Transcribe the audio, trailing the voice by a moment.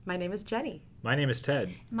My name is Jenny. My name is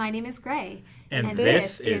Ted. My name is Gray. And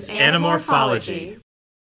this is Anamorphology.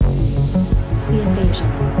 The invasion,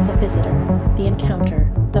 the visitor, the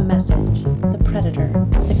encounter, the message, the predator,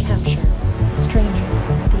 the capture, the stranger,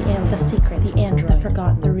 the alien, the secret, the android, the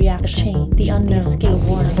forgotten, the reaction, the change, the unknown, the escape, the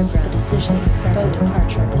warning, the decision, the exposed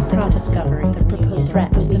departure, the discovery, the proposed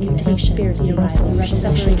threat, the mutation, the isolation, the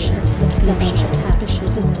separation, the deception, the suspicion,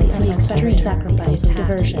 persistence, the extreme sacrifice, the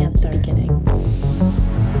diversion, the beginning.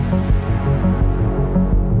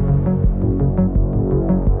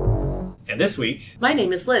 And this week... My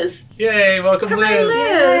name is Liz. Yay, welcome Hooray, Liz!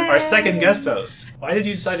 Liz! Our second guest host. Why did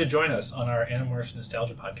you decide to join us on our Animorphs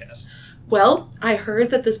Nostalgia podcast? Well, I heard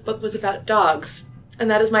that this book was about dogs, and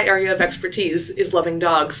that is my area of expertise, is loving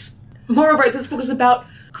dogs. Moreover, this book is about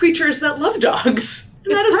creatures that love dogs.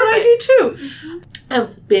 And that is what I do too. Mm-hmm.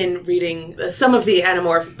 I've been reading some of the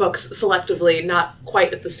Animorph books selectively, not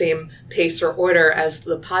quite at the same pace or order as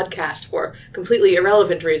the podcast for completely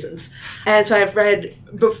irrelevant reasons. And so I've read,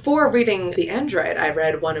 before reading The Android, I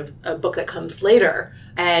read a book that comes later.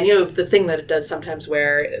 And, you know, the thing that it does sometimes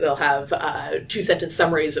where they'll have 2-sentence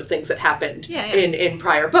summaries of things that happened in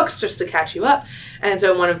prior books just to catch you up. And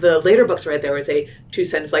so in one of the later books I read, there was a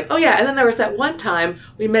 2-sentence like, oh yeah, and then there was that one time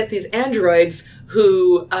we met these androids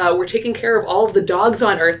who were taking care of all of the dogs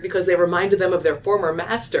on Earth because they reminded them of their former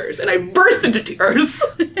masters. And I burst into tears.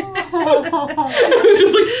 I was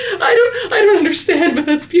just like, I don't understand, but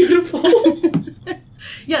that's beautiful.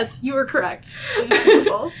 Yes, you were correct. It's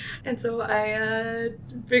beautiful. And so I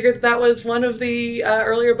figured that was one of the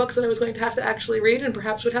earlier books that I was going to have to actually read and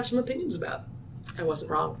perhaps would have some opinions about. I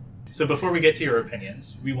wasn't wrong. So before we get to your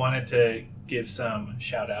opinions, we wanted to give some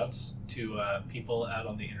shout-outs to people out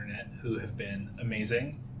on the internet who have been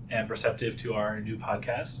amazing and receptive to our new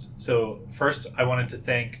podcast. So first, I wanted to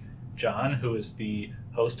thank John, who is the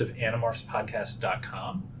host of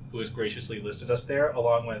animorphspodcast.com, who has graciously listed us there,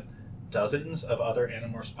 along with dozens of other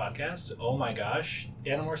Animorphs podcasts. Oh my gosh,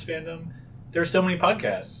 Animorphs fandom. There are so many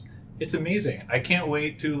podcasts. It's amazing. I can't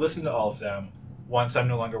wait to listen to all of them once I'm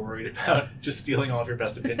no longer worried about just stealing all of your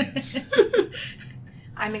best opinions.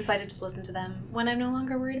 I'm excited to listen to them when I'm no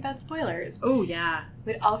longer worried about spoilers. Oh, yeah.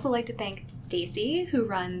 We'd also like to thank Stacy, who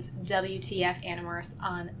runs WTF Animorphs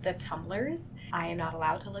on the Tumblrs. I am not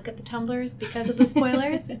allowed to look at the Tumblrs because of the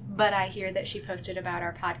spoilers, but I hear that she posted about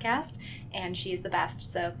our podcast, and she is the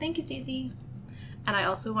best. So thank you, Stacy. And I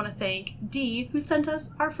also want to thank Dee, who sent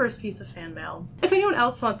us our first piece of fan mail. If anyone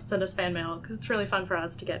else wants to send us fan mail, because it's really fun for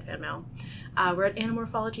us to get fan mail, we're at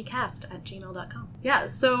animorphologycast@gmail.com. Yeah,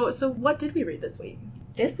 so what did we read this week?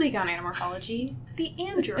 This week on Animorphology, The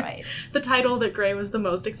Android. The title that Gray was the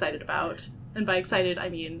most excited about. And by excited, I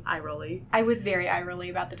mean eye-rolly. I was very eye-rolly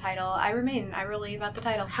about the title. I remain eye-rolly about the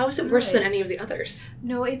title. How is it worse than any of the others?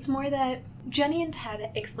 No, it's more that Jenny and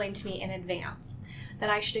Ted explained to me in advance that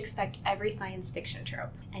I should expect every science fiction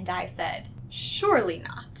trope. And I said, surely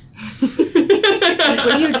not.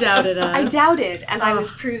 You doubted us. I doubted, and I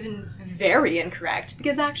was proven very incorrect,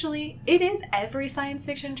 because actually, it is every science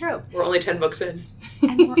fiction trope. We're only 10 books in.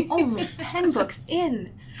 And we're only 10 books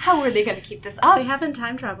in. How are they going to keep this up? They haven't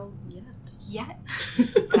time traveled Yet.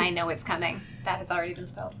 But I know it's coming. That has already been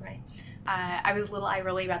spelled for me. I was a little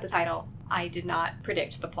eye-rolly about the title. I did not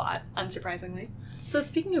predict the plot, unsurprisingly. So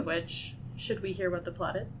speaking of which, should we hear what the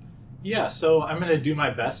plot is? Yeah, so I'm going to do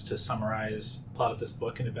my best to summarize the plot of this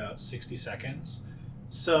book in about 60 seconds.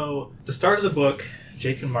 So, the start of the book,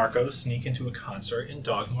 Jake and Marco sneak into a concert in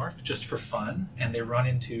Dogmorph just for fun, and they run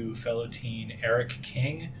into fellow teen Eric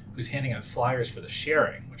King, who's handing out flyers for the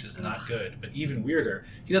sharing, which is not good, but even weirder,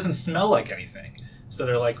 he doesn't smell like anything. So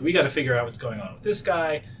they're like, we got to figure out what's going on with this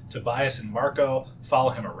guy. Tobias and Marco follow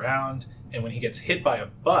him around, and when he gets hit by a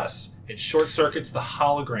bus, it short-circuits the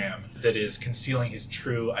hologram that is concealing his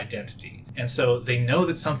true identity. And so they know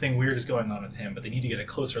that something weird is going on with him, but they need to get a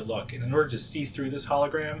closer look. And in order to see through this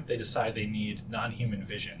hologram, they decide they need non-human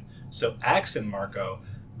vision. So Axe and Marco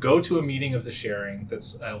go to a meeting of the sharing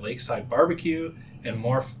that's a lakeside barbecue and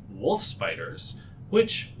morph wolf spiders,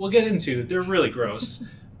 which we'll get into. They're really gross.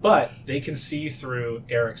 But they can see through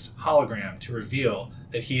Eric's hologram to reveal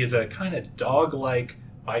that he is a kind of dog-like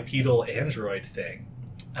bipedal android thing.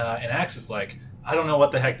 And Axe is like, I don't know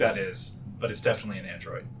what the heck that is, but it's definitely an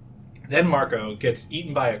android. Then Marco gets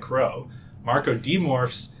eaten by a crow. Marco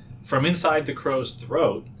demorphs from inside the crow's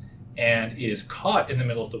throat and is caught in the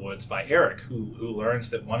middle of the woods by Eric, who learns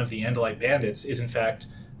that one of the Andalite bandits is in fact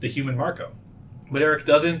the human Marco. But Eric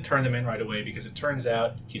doesn't turn them in right away because it turns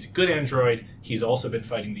out he's a good android. He's also been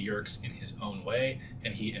fighting the Yeerks in his own way,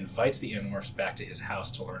 and he invites the Animorphs back to his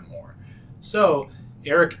house to learn more. So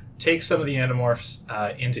Eric takes some of the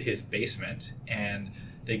Animorphs into his basement and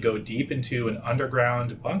they go deep into an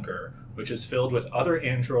underground bunker, which is filled with other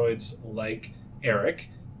androids like Eric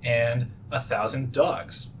and 1,000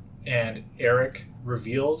 dogs. And Eric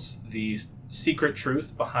reveals the secret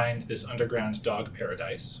truth behind this underground dog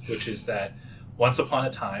paradise, which is that once upon a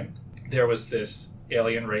time, there was this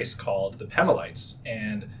alien race called the Pemalites,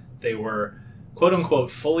 and they were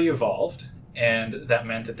quote-unquote fully evolved, and that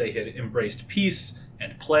meant that they had embraced peace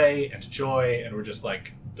and play and joy and were just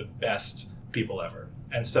like the best people ever.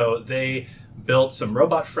 And so they built some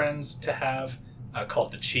robot friends to have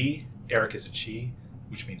called the Chi. Eric is a Chi,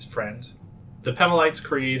 which means friend. The Pemalites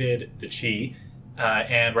created the Chi,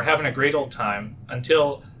 and were having a great old time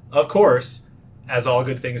until, of course, as all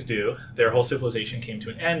good things do, their whole civilization came to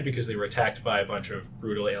an end because they were attacked by a bunch of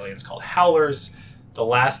brutal aliens called Howlers. The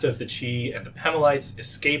last of the Chi and the Pemalites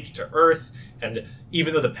escaped to Earth, and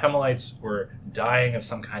even though the Pemalites were dying of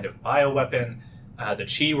some kind of bioweapon, the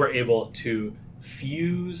Chi were able to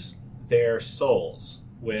fuse their souls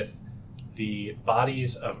with the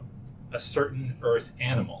bodies of a certain Earth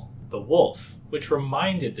animal, the wolf, which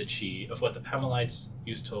reminded the Chi of what the Pemalites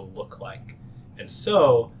used to look like. And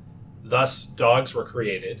so, thus, dogs were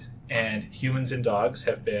created, and humans and dogs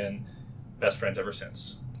have been best friends ever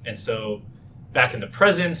since. And so, back in the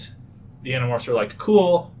present, the Animorphs are like,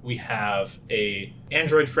 cool, we have a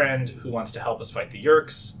android friend who wants to help us fight the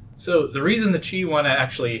Yeerks. So the reason the Chi want to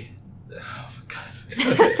actually... Oh my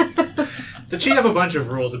god. The Chi have a bunch of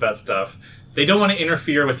rules about stuff. They don't want to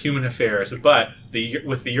interfere with human affairs, but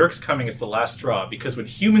with the Yeerks coming, it's the last straw, because when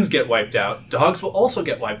humans get wiped out, dogs will also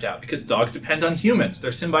get wiped out, because dogs depend on humans.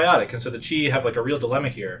 They're symbiotic, and so the Chi have like a real dilemma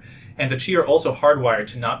here. And the Chi are also hardwired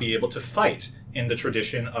to not be able to fight in the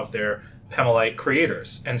tradition of their Pemalite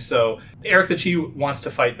creators. And so Eric the Chi wants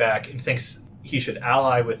to fight back and thinks he should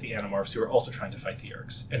ally with the Animorphs, who are also trying to fight the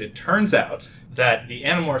Yeerks. And it turns out that the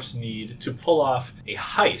Animorphs need to pull off a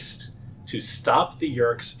heist to stop the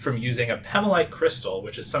Yeerks from using a Pemalite crystal,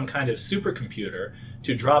 which is some kind of supercomputer,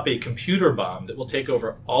 to drop a computer bomb that will take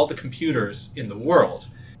over all the computers in the world.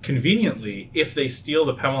 Conveniently, if they steal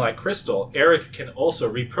the Pemalite crystal, Eric can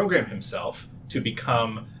also reprogram himself to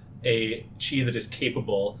become a Chi that is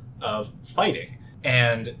capable of fighting.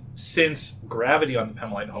 And since gravity on the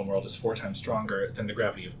Pemalite homeworld is 4 times stronger than the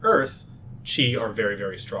gravity of Earth, Chi are very,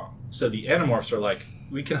 very strong. So the Animorphs are like,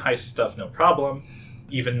 we can heist stuff no problem.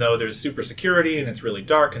 Even though there's super security and it's really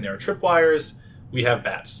dark and there are tripwires, we have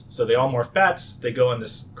bats. So they all morph bats, they go on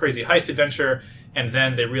this crazy heist adventure, and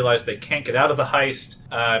then they realize they can't get out of the heist.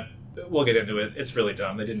 We'll get into it. It's really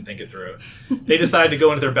dumb. They didn't think it through. They decide to go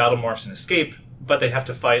into their battle morphs and escape, but they have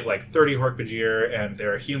to fight like 30 Hork-Bajir, and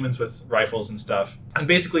they're humans with rifles and stuff. And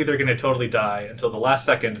basically they're going to totally die until the last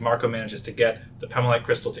second Marco manages to get the Pemalite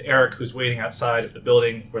crystal to Eric, who's waiting outside of the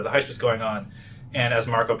building where the heist was going on. And as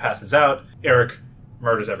Marco passes out, Eric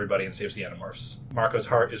murders everybody and saves the Animorphs. Marco's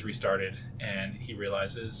heart is restarted, and he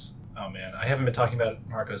realizes, oh man, I haven't been talking about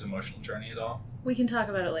Marco's emotional journey at all. We can talk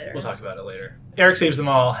about it later. We'll talk about it later. Eric saves them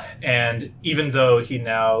all, and even though he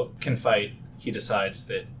now can fight, he decides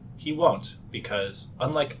that he won't, because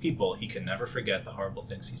unlike people, he can never forget the horrible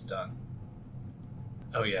things he's done.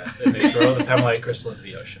 Oh yeah, and they throw the Pemalite crystal into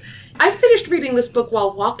the ocean. I finished reading this book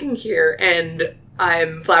while walking here, and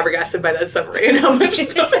I'm flabbergasted by that summary and how much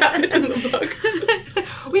stuff happened in the book.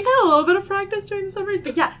 We've had a little bit of practice doing the summaries,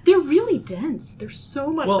 but yeah, they're really dense. There's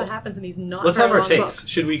so much Well, that happens in these not Let's very have our long takes. books.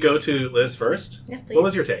 Should we go to Liz first? Yes, please. What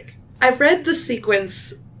was your take? I've read the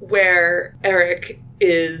sequence where Eric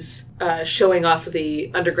is showing off the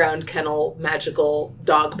underground kennel magical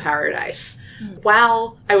dog paradise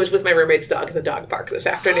while I was with my roommate's dog at the dog park this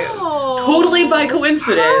afternoon. Oh, Totally by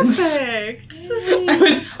coincidence. Perfect. I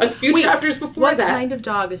was a few chapters before What that. kind of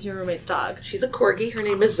dog is your roommate's dog? She's a corgi. Her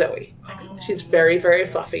name is Zoe. Excellent. She's very, very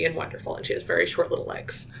fluffy and wonderful, and she has very short little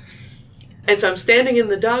legs. And so I'm standing in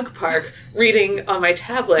the dog park reading on my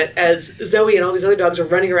tablet as Zoe and all these other dogs are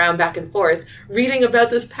running around back and forth, reading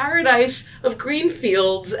about this paradise of green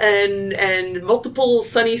fields and multiple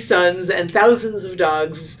sunny suns and thousands of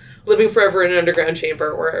dogs living forever in an underground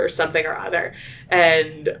chamber or something or other.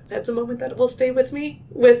 And that's a moment that will stay with me,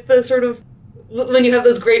 with the sort of when you have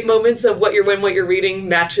those great moments of when what you're reading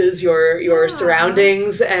matches your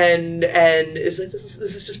surroundings and it's like this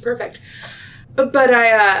is just perfect. But I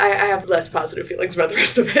have less positive feelings about the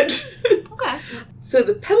rest of it. Okay. So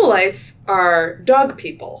the Pemalites are dog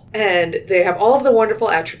people, and they have all of the wonderful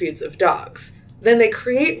attributes of dogs. Then they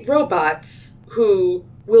create robots who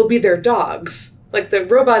will be their dogs. Like the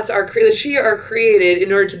robots the Chi are created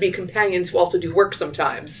in order to be companions who also do work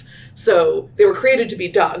sometimes. So they were created to be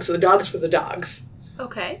dogs, so the dogs for the dogs.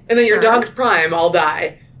 Okay. And then your sure. dogs prime all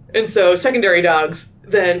die. And so secondary dogs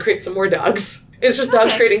then create some more dogs. It's just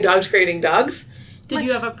dogs creating dogs creating dogs. Did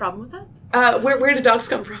you have a problem with that? Where did dogs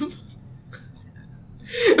come from?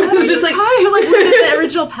 It's just like where did the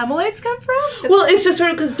original Pemalites come from? Well, it's just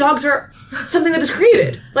sort of because dogs are something that is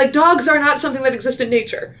created. Like, dogs are not something that exists in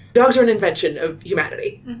nature. Dogs are an invention of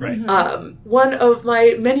humanity. Right. One of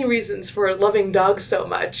my many reasons for loving dogs so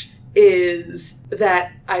much is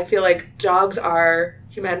that I feel like dogs are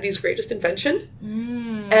humanity's greatest invention.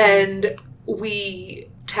 And we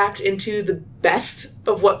tapped into the best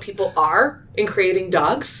of what people are in creating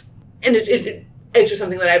dogs. And it's just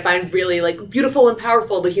something that I find really, like, beautiful and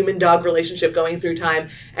powerful, the human-dog relationship going through time,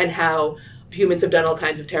 and how humans have done all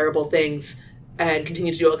kinds of terrible things and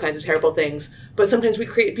continue to do all kinds of terrible things. But sometimes we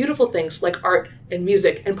create beautiful things like art and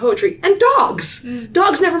music and poetry and dogs.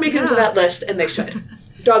 Dogs never make it into that list, and they should.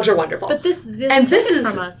 Dogs are wonderful. But this is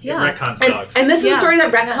from us, It retcons dogs. And this is a story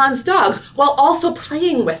that retcons dogs while also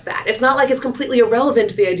playing with that. It's not like it's completely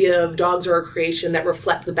irrelevant to the idea of dogs are a creation that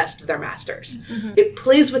reflect the best of their masters. It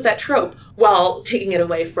plays with that trope while taking it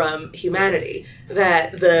away from humanity.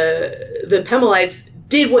 That the Pemalites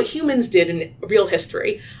did what humans did in real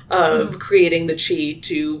history of creating the chi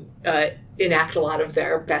to enact a lot of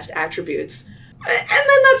their best attributes. And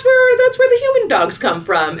then that's where the human dogs come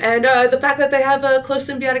from. And the fact that they have a close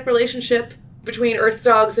symbiotic relationship between Earth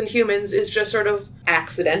dogs and humans is just sort of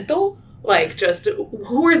accidental. Like, just,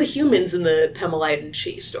 who are the humans in the Pemalite and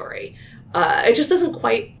Chi story? It just doesn't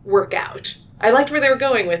quite work out. I liked where they were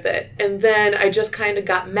going with it. And then I just kind of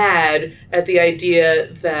got mad at the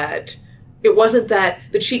idea that it wasn't that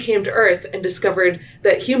the Chi came to Earth and discovered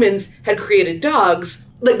that humans had created dogs.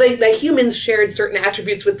 Like that humans shared certain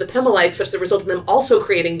attributes with the Pemalites, such that resulted in them also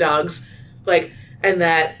creating dogs. Like, and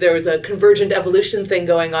that there was a convergent evolution thing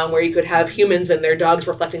going on where you could have humans and their dogs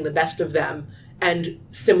reflecting the best of them, and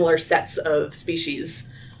similar sets of species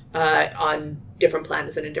on different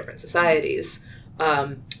planets and in different societies.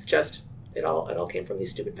 It all came from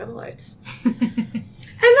these stupid Pemalites.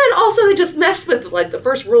 And then also they just messed with, like, the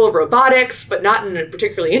first rule of robotics, but not in a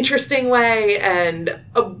particularly interesting way. And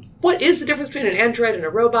what is the difference between an android and a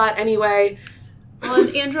robot anyway? Well,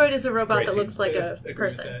 an android is a robot that looks like a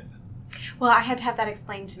person. Well, I had to have that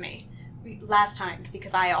explained to me last time,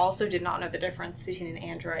 because I also did not know the difference between an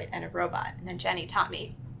android and a robot. And then Jenny taught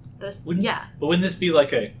me. But wouldn't this be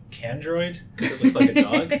like a candroid? Because it looks like a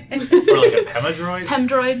dog? Or like a Pemadroid?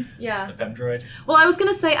 Pemdroid, yeah. A Pemdroid? Well, I was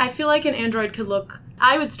going to say, I feel like an android could look...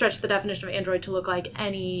 I would stretch the definition of android to look like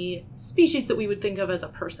any species that we would think of as a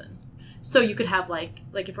person. So you could have, like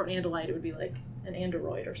if we're an Andalite, it would be like an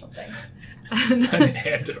Android or something. An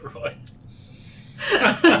Android.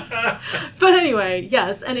 But anyway,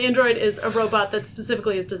 yes, an android is a robot that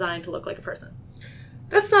specifically is designed to look like a person.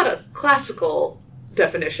 That's not a classical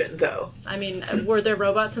definition, though. I mean, were there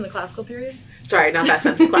robots in the classical period? Sorry, not that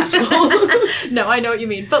sense of classical. No, I know what you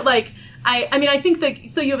mean. But, like, I think that...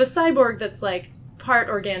 So you have a cyborg that's, like, part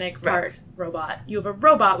organic, part robot. You have a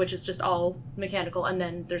robot, which is just all mechanical, and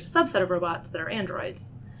then there's a subset of robots that are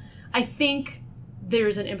androids. I think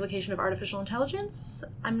there's an implication of artificial intelligence.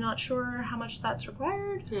 I'm not sure how much that's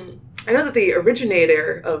required. I know that the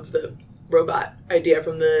originator of the robot idea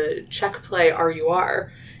from the Czech play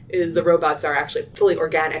RUR is the robots are actually fully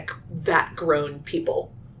organic, vat-grown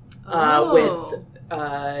people with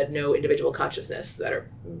no individual consciousness that are,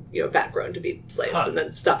 vat-grown to be slaves, and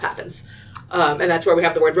then stuff happens. And that's where we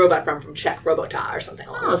have the word robot from Czech, robota, or something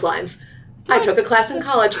along those lines. I took a class in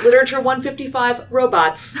college, Literature 155,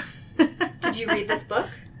 robots. Did you read this book?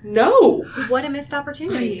 No. What a missed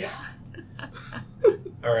opportunity.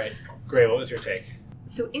 All right. Gray, what was your take?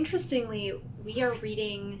 So interestingly, we are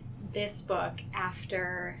reading this book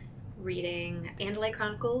after reading Andalite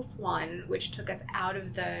Chronicles 1, which took us out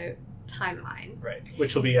of the timeline. Right.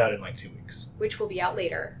 Which will be out in like 2 weeks. Which will be out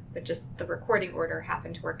later, but just the recording order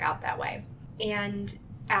happened to work out that way. And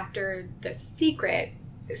after The Secret,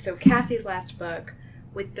 so Cassie's last book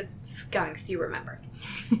with the skunks, you remember.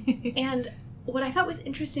 And what I thought was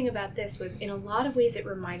interesting about this was, in a lot of ways, it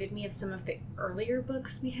reminded me of some of the earlier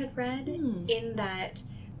books we had read, in that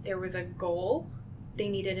there was a goal. They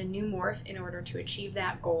needed a new morph in order to achieve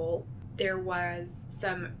that goal. There was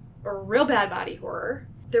some real bad body horror.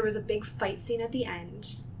 There was a big fight scene at the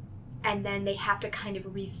end. And then they have to kind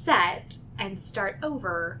of reset and start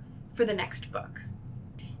over for the next book.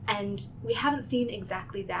 And we haven't seen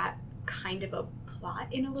exactly that kind of a plot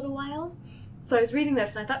in a little while. So I was reading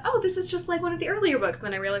this and I thought, oh, this is just like one of the earlier books. And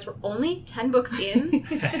then I realized we're only 10 books in,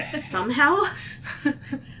 somehow,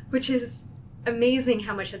 which is amazing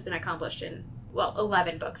how much has been accomplished in,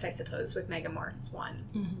 11 books, I suppose, with Megamorphs 1.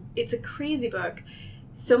 Mm-hmm. It's a crazy book.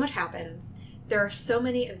 So much happens. There are so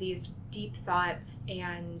many of these deep thoughts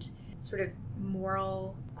and sort of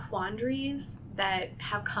moral quandaries that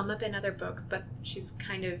have come up in other books, but she's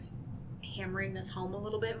kind of hammering this home a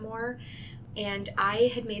little bit more. And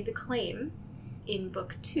I had made the claim in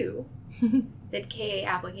book 2 that K.A.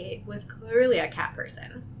 Applegate was clearly a cat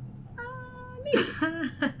person. Maybe.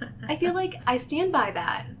 I feel like I stand by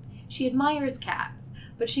that. She admires cats,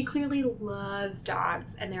 but she clearly loves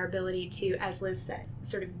dogs and their ability to, as Liz says,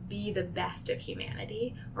 sort of be the best of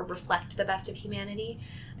humanity or reflect the best of humanity.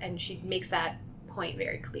 And she makes that point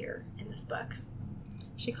very clear in this book.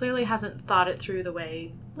 She clearly hasn't thought it through the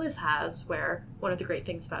way Liz has, where one of the great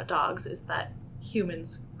things about dogs is that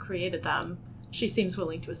humans created them. She seems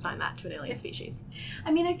willing to assign that to an alien species.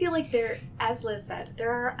 I mean, I feel like as Liz said,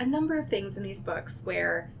 there are a number of things in these books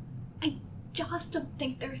where I just don't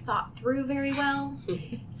think they're thought through very well.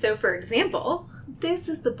 So, for example, this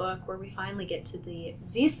is the book where we finally get to the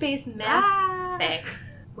Z-Space Mets thing,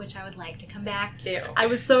 which I would like to come back to. I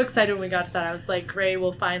was so excited when we got to that. I was like, Gray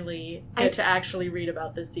will finally get to actually read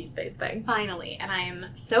about this Z-Space thing. Finally, and I am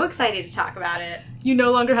so excited to talk about it. You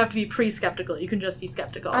no longer have to be pre-skeptical. You can just be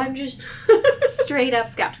skeptical. I'm just straight up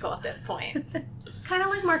skeptical at this point. Kind of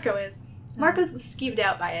like Marco is. Marco's skeeved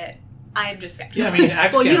out by it. I am just skeptical. Yeah, I mean,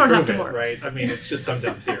 Axe Well, can't you don't prove have to it, morph. right? I mean, it's just some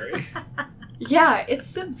dumb theory. Yeah,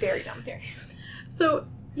 it's a very dumb theory. So,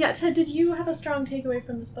 yeah, Ted, did you have a strong takeaway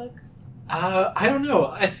from this book? I don't know.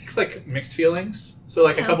 I think, like, mixed feelings. So,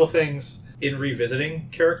 like, a couple things in revisiting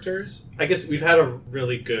characters. I guess we've had a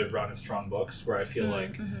really good run of strong books where I feel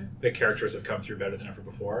like the characters have come through better than ever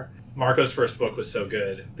before. Marco's first book was so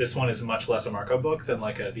good. This one is much less a Marco book than,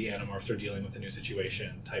 like, the Animorphs are dealing with a new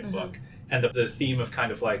situation type book. And the theme of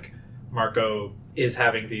kind of, like, Marco is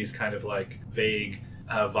having these kind of, like, vague,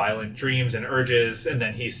 violent dreams and urges, and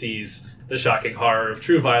then he sees the shocking horror of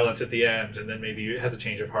true violence at the end, and then maybe has a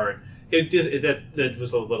change of heart. That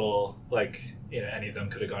was a little, like, you know, any of them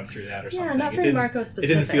could have gone through that or something. Yeah, not very Marco specific.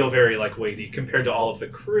 It didn't feel very, like, weighty compared to all of the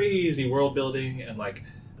crazy world building and, like,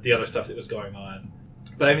 the other stuff that was going on.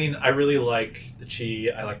 But, I mean, I really like the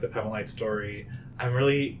Chi. I like the Pemalite story. I'm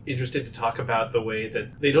really interested to talk about the way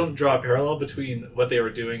that they don't draw a parallel between what they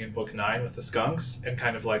were doing in Book 9 with the skunks and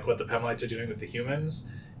kind of, like, what the Pemalites are doing with the humans.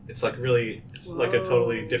 It's, like, really, it's like a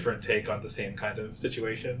totally different take on the same kind of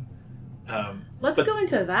situation. Let's go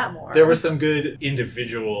into that more. There were some good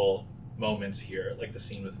individual moments here, like the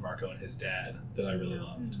scene with Marco and his dad, that I really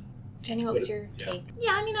loved. Jenny, what was your take?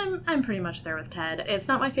 Yeah, I mean, I'm pretty much there with Ted. It's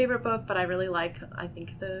not my favorite book, but I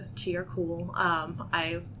think the Chi are cool.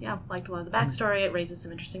 I liked a lot of the backstory. It raises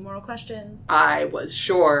some interesting moral questions. I was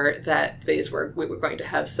sure that we were going to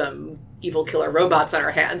have some evil killer robots on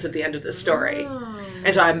our hands at the end of the story.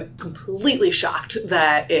 And so I'm completely shocked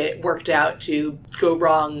that it worked out to go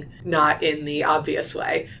wrong, not in the obvious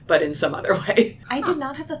way, but in some other way. I did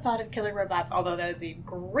not have the thought of killer robots, although that is a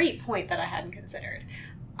great point that I hadn't considered.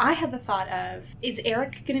 I had the thought of, is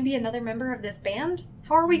Eric going to be another member of this band?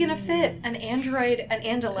 How are we going to fit an android, an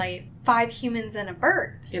Andalite, 5 humans, and a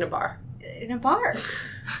bird? In a bar. In a bar.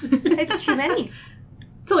 It's too many.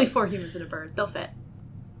 It's only 4 humans and a bird. They'll fit.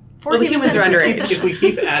 Well, the humans are underage. If we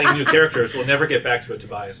keep adding new characters, we'll never get back to a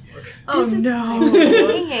Tobias book. Oh, This is no.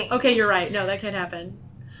 saying. Okay, you're right. No, that can't happen.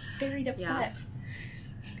 Very upset.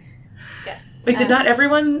 Yes. Wait, did not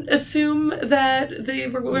everyone assume that they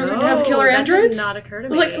were going to have killer androids? That did not occur to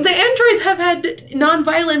me. Like, the androids have had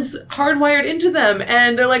nonviolence hardwired into them,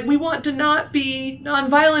 and they're like, we want to not be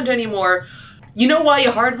nonviolent anymore. You know why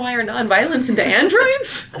you hardwire nonviolence into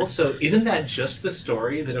androids? Also, isn't that just the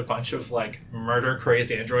story that a bunch of, like, murder-crazed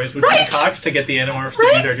androids would Right! concoct to get the Animorphs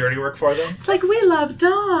to do their dirty work for them? It's like, we love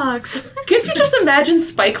dogs. Can't you just imagine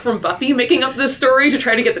Spike from Buffy making up this story to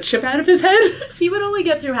try to get the chip out of his head? He would only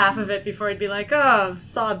get through half of it before he'd be like, oh,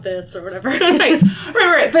 sod this, or whatever. Right.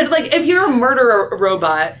 But, like, if you're a murder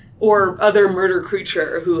robot or other murder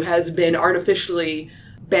creature who has been artificially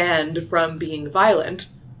banned from being violent,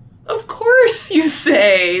 of course, you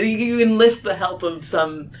say. You enlist the help of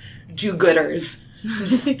some do-gooders. Some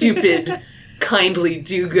stupid, kindly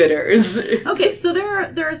do-gooders. Okay, so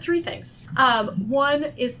there are 3 things. One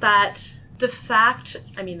is that the fact,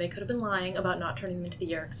 I mean, they could have been lying about not turning them into the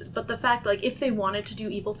Yeerks, but the fact, like, if they wanted to do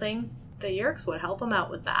evil things, the Yeerks would help them out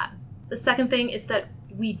with that. The second thing is that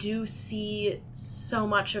we do see so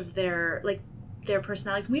much of their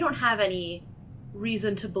personalities. We don't have any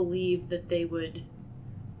reason to believe that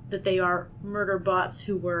they are murder bots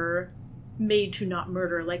who were made to not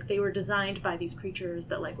murder. Like, they were designed by these creatures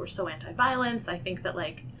that, like, were so anti-violence. I think that,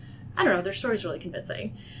 like, I don't know, their story's really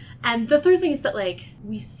convincing. And the third thing is that, like,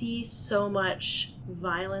 we see so much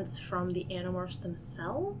violence from the Animorphs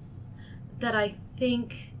themselves that I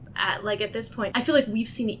think at this point, I feel like we've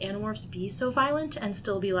seen the Animorphs be so violent and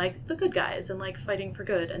still be like the good guys and like fighting for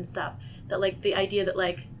good and stuff. That like the idea that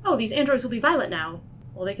like, oh, these androids will be violent now.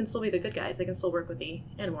 Well, they can still be the good guys. They can still work with the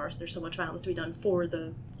Animorphs. There's so much violence to be done for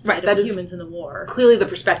the side of the humans in the war. Clearly the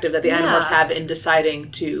perspective that the Animorphs have in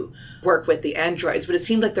deciding to work with the androids. But it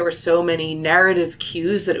seemed like there were so many narrative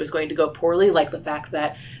cues that it was going to go poorly, like the fact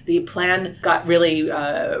that the plan got really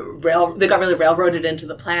railroaded into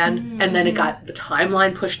the plan, and then it got the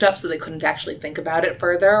timeline pushed up so they couldn't actually think about it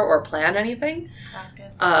further or plan anything.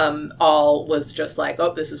 All was just like,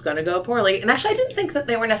 oh, this is going to go poorly. And actually, I didn't think that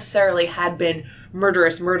they were necessarily had been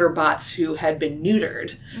murderous murder bots who had been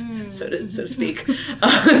neutered, so to speak,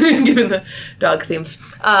 given the dog themes,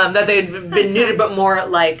 that they'd been neutered, but more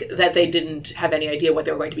like that they didn't have any idea what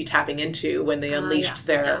they were going to be tapping into when they unleashed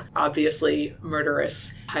their obviously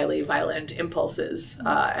murderous, highly violent impulses.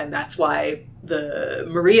 And that's why the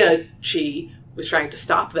Maria Chi was trying to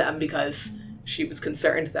stop them, because she was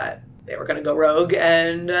concerned that they were going to go rogue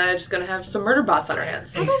and just going to have some murder bots on her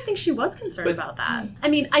hands. I don't think she was concerned about that. I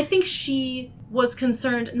mean, I think she was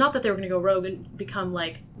concerned, not that they were going to go rogue and become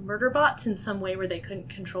like murder bots in some way where they couldn't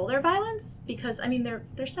control their violence, because, I mean,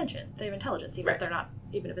 they're sentient. They have intelligence, even if they're not,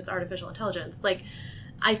 even if it's artificial intelligence. Like,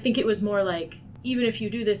 I think it was more like, even if you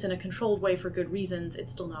do this in a controlled way for good reasons,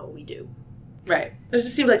 it's still not what we do. Right. It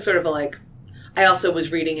just seemed like sort of a like, I also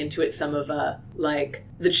was reading into it some of like,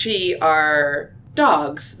 the Chi are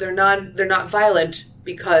dogs. They're not violent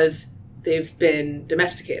because they've been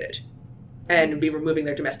domesticated, and be removing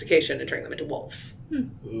their domestication and turning them into wolves.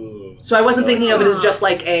 Ooh. So I wasn't thinking of it as just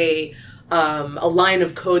like a line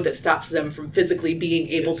of code that stops them from physically being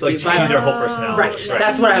able to be violent. Their whole personality. Right.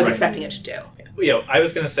 That's what I was expecting it to do. You know, I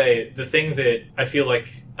was going to say, the thing that I feel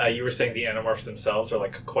like you were saying the Animorphs themselves are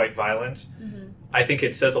like quite violent. I think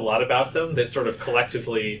it says a lot about them that sort of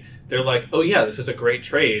collectively they're like, oh yeah, this is a great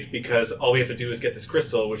trade because all we have to do is get this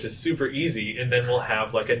crystal, which is super easy, and then we'll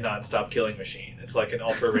have like a nonstop killing machine. It's like an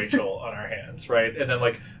Ultra Rachel on our hands, right? And then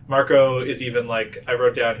like Marco is even like, I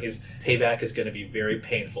wrote down his payback is going to be very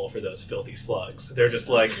painful for those filthy slugs. They're just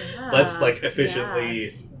like, let's like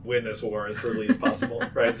efficiently win this war as brutally as possible,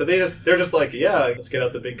 right? So they're just like, yeah, let's get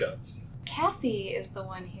out the big guns. Cassie is the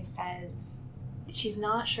one who says she's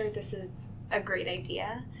not sure this is a great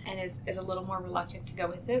idea and is a little more reluctant to go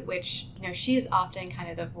with it, which, you know, she is often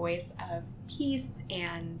kind of the voice of peace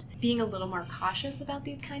and being a little more cautious about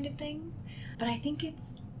these kind of things. But I think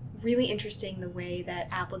it's really interesting the way that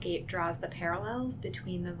Applegate draws the parallels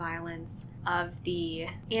between the violence of the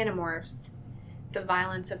Animorphs, the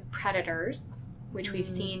violence of predators, which we've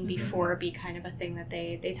seen before be kind of a thing that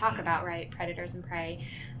they talk about, right? Predators and prey.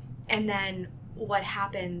 And then what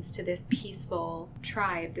happens to this peaceful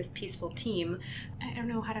tribe, this peaceful team. I don't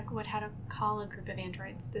know how to call a group of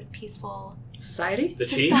androids. This peaceful society?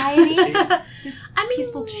 Society? This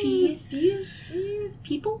peaceful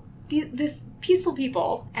people? This peaceful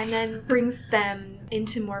people, and then brings them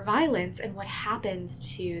into more violence and what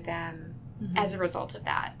happens to them as a result of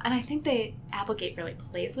that. And I think Applegate really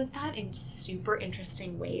plays with that in super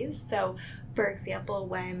interesting ways. So, for example,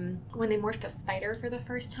 when they morph the spider for the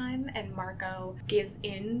first time and Marco gives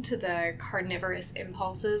in to the carnivorous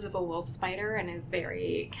impulses of a wolf spider and is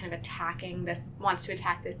very kind of wants to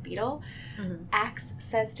attack this beetle, Axe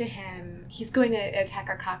says to him, he's going to attack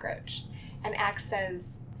our cockroach. And Axe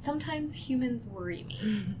says, sometimes humans worry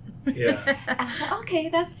me. Yeah. And I thought, okay,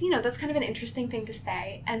 that's kind of an interesting thing to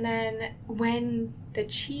say. And then when the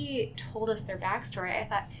Chi told us their backstory, I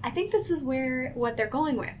thought, I think this is what they're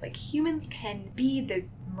going with. Like, humans can be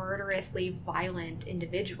this murderously violent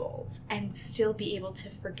individuals and still be able to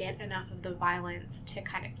forget enough of the violence to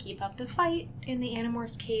kind of keep up the fight in the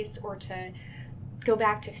Animorphs case, or to go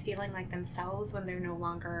back to feeling like themselves when they're no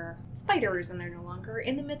longer spiders and they're no longer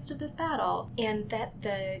in the midst of this battle. And that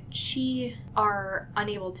the Chi are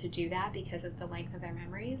unable to do that because of the length of their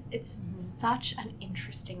memories. It's such an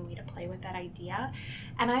interesting way to play with that idea.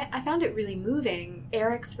 And I found it really moving.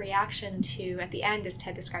 Eric's reaction to, at the end, as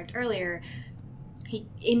Ted described earlier, he,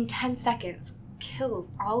 in 10 seconds,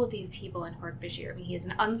 kills all of these people in Hork-Bajir. I mean, he is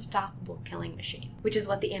an unstoppable killing machine, which is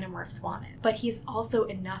what the Animorphs wanted. But he's also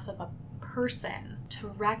enough of a person to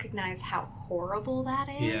recognize how horrible that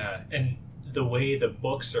is. Yeah, and the way the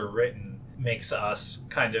books are written makes us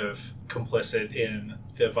kind of complicit in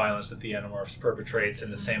the violence that the Animorphs perpetrates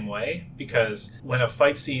in the same way, because when a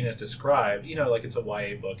fight scene is described, you know, like it's a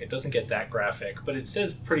YA book, it doesn't get that graphic, but it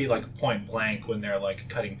says pretty like point blank when they're like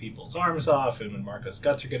cutting people's arms off and when Marco's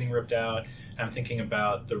guts are getting ripped out. I'm thinking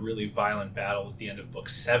about the really violent battle at the end of book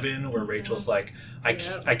 7 where Rachel's like, I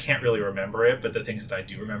can't really remember it, but the things that I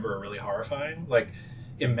do remember are really horrifying. Like,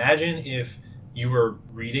 imagine if you were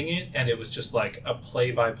reading it and it was just like a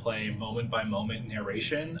play-by-play, moment-by-moment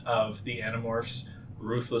narration of the Animorphs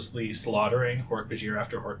ruthlessly slaughtering Hork-Bajir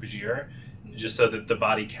after Hork-Bajir, just so that the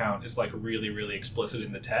body count is like really, really explicit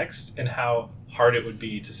in the text, and how hard it would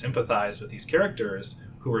be to sympathize with these characters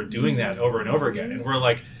who are doing that over and over again. And we're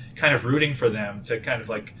like kind of rooting for them to kind of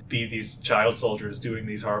like be these child soldiers doing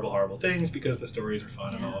these horrible, horrible things because the stories are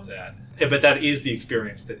fun and all of that. But that is the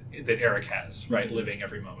experience that Eric has, right? Living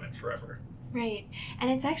every moment forever. Right.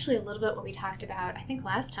 And it's actually a little bit what we talked about, I think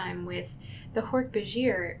last time, with the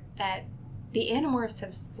Hork-Bajir, that the Animorphs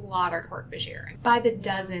have slaughtered Hork-Bajir by the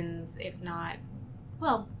dozens, if not,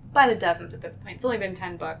 well, by the dozens at this point. It's only been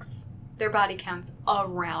 10 books. Their body count's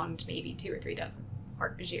around maybe 2 or 3 dozen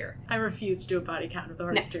Hork-Bajir. I refuse to do a body count of the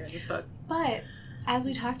Hork-Bajir in this book. But, as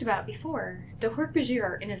we talked about before, the Hork-Bajir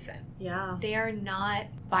are innocent. Yeah. They are not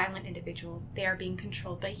violent individuals. They are being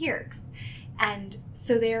controlled by Yeerks. And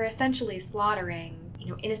so they are essentially slaughtering,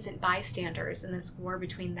 innocent bystanders in this war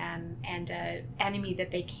between them and an enemy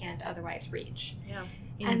that they can't otherwise reach. Yeah.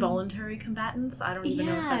 Involuntary combatants? I don't even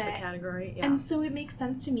know if that's a category. Yeah. And so it makes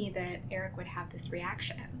sense to me that Eric would have this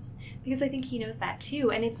reaction. Because I think he knows that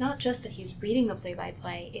too. And it's not just that he's reading the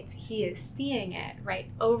play-by-play, it's he is seeing it, right,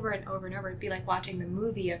 over and over and over. It'd be like watching the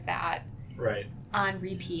movie of that on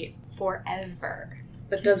repeat forever.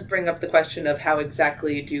 That does bring up the question of how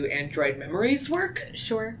exactly do android memories work?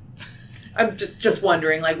 Sure. I'm just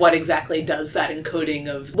wondering, like, what exactly does that encoding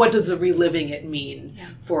of, what does the reliving it mean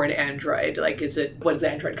for an android? Like, what is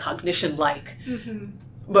android cognition like? Mm-hmm.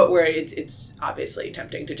 But where it's obviously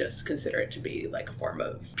tempting to just consider it to be like a form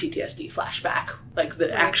of PTSD flashback, like the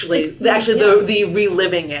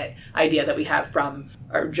reliving it idea that we have from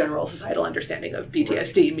our general societal understanding of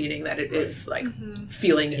PTSD, meaning that it is like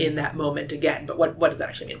feeling in that moment again. But what does that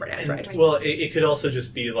actually mean for an android? And, well, it could also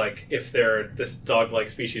just be like, if this dog-like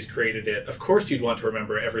species created it, of course you'd want to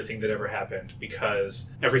remember everything that ever happened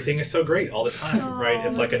because everything is so great all the time, right?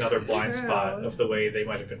 It's like another blind spot of the way they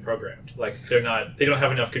might have been programmed. Like they don't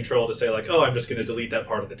have enough control to say like, oh, I'm just going to delete that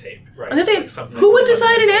part of the tape, right? Who would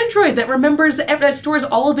design an android that remembers, that stores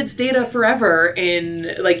all of its data forever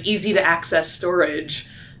in like easy to access storage?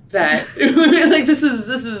 That like this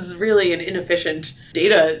is really an inefficient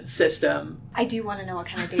data system. I do want to know what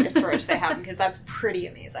kind of data storage they have because that's pretty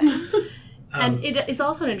amazing. And it is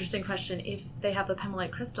also an interesting question, if they have the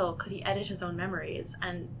Pemalite crystal, could he edit his own memories?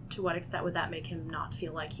 And to what extent would that make him not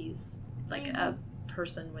feel like he's like a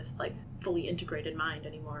person with like fully integrated mind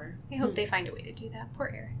anymore? I hope they find a way to do that.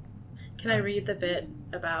 Poor Eric. Can I read the bit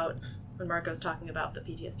about when Marco's talking about the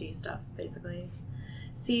PTSD stuff, basically?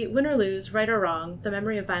 See, win or lose, right or wrong, the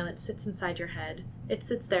memory of violence sits inside your head. It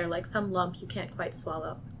sits there like some lump you can't quite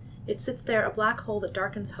swallow. It sits there, a black hole that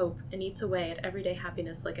darkens hope and eats away at everyday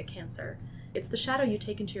happiness like a cancer. It's the shadow you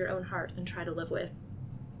take into your own heart and try to live with.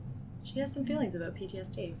 She has some feelings about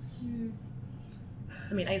PTSD.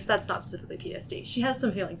 I mean, I guess that's not specifically PTSD. She has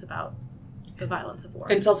some feelings about the violence of war.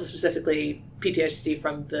 And it's also specifically PTSD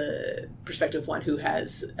from the perspective of one who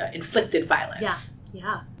has inflicted violence.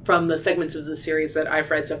 Yeah. From the segments of the series that I've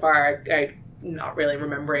read so far, I'm not really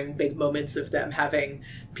remembering big moments of them having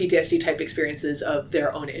PTSD-type experiences of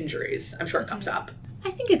their own injuries. I'm sure it comes up.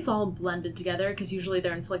 I think it's all blended together, because usually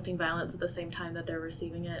they're inflicting violence at the same time that they're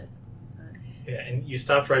receiving it. Yeah, and you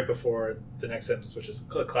stopped right before the next sentence, which is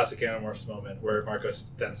a classic Animorphs moment, where Marcos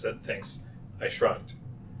then thinks, I shrugged.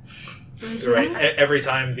 Right? Every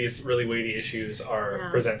time these really weighty issues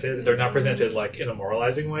are presented, they're not presented like in a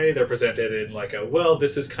moralizing way. They're presented in like a, well,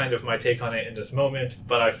 this is kind of my take on it in this moment,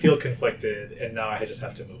 but I feel conflicted, and now I just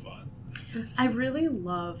have to move on. I really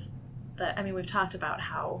love that. I mean, we've talked about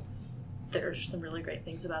how there's some really great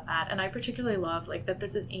things about that, and I particularly love like that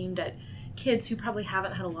this is aimed at kids who probably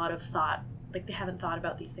haven't had a lot of thought. Like, they haven't thought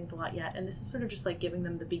about these things a lot yet, and this is sort of just, like, giving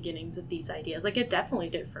them the beginnings of these ideas. Like, it definitely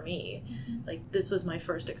did for me. Like, this was my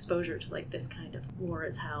first exposure to, like, this kind of war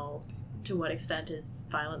is hell. To what extent is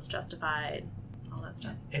violence justified? All that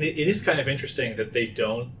stuff. And it is kind of interesting that they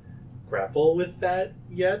don't grapple with that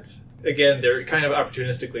yet. Again, they're kind of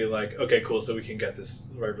opportunistically like, okay, cool, so we can get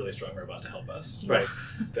this really strong robot to help us, right?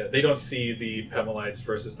 They don't see the Pemalites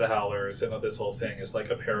versus the Howlers and this whole thing as, like,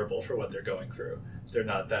 a parable for what they're going through. They're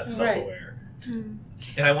not that self-aware. And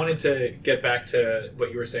I wanted to get back to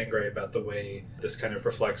what you were saying, Gray, about the way this kind of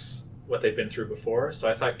reflects what they've been through before. So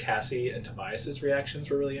I thought Cassie and Tobias's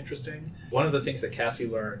reactions were really interesting. One of the things that Cassie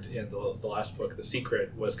learned in the last book, The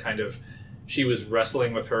Secret, was kind of, she was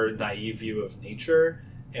wrestling with her naive view of nature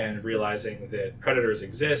and realizing that predators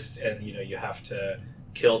exist and, you know, you have to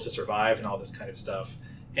kill to survive and all this kind of stuff.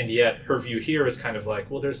 And yet her view here is kind of like,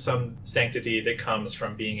 well, there's some sanctity that comes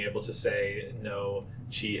from being able to say no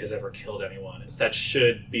Chi has ever killed anyone. That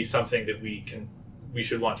should be something that we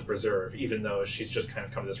should want to preserve, even though she's just kind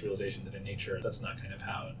of come to this realization that in nature, that's not kind of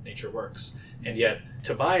how nature works. And yet,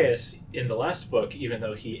 Tobias, in the last book, even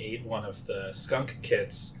though he ate one of the skunk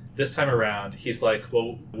kits, this time around, he's like,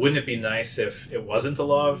 well, wouldn't it be nice if it wasn't the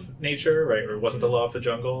law of nature, right? Or it wasn't the law of the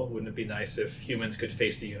jungle? Wouldn't it be nice if humans could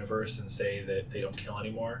face the universe and say that they don't kill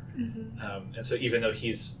anymore? And so even though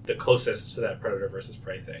he's the closest to that predator versus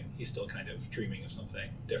prey thing, he's still kind of dreaming of something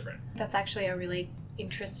different. That's actually a really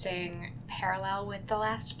interesting parallel with the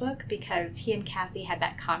last book, because he and Cassie had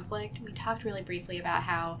that conflict. We talked really briefly about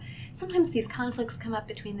how sometimes these conflicts come up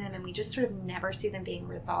between them and we just sort of never see them being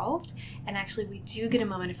resolved. And actually we do get a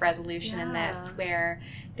moment of resolution in this, where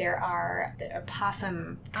there are the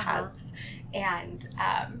opossum cubs, and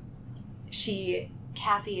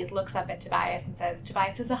Cassie looks up at Tobias and says,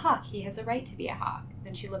 Tobias is a hawk. He has a right to be a hawk.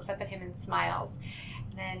 Then she looks up at him and smiles.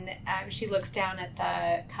 And then she looks down at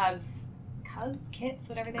the cubs, kits,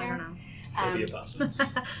 whatever they are. I don't know. Baby opossums.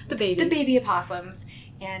 The babies. The baby opossums.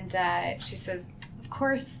 And she says, of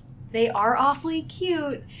course, they are awfully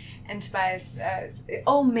cute. And Tobias,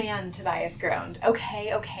 oh man, Tobias groaned.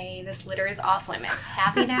 Okay, this litter is off limits.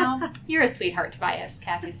 Happy now? You're a sweetheart, Tobias,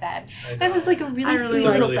 Cassie said. And it's like a really sweet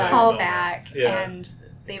little callback. And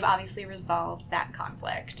they've obviously resolved that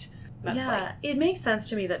conflict. Mostly. Yeah, it makes sense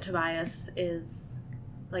to me that Tobias is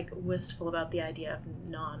like wistful about the idea of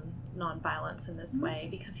non-violence in this way,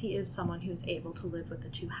 because he is someone who's able to live with the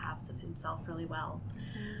two halves of himself really well.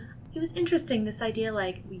 It was interesting, this idea,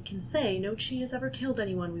 like, we can say, no Chi has ever killed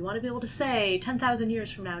anyone. We want to be able to say, 10,000 years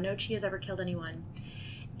from now, no Chi has ever killed anyone.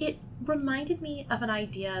 It reminded me of an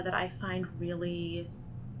idea that I find really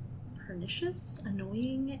pernicious,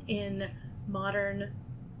 annoying in modern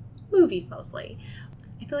movies mostly.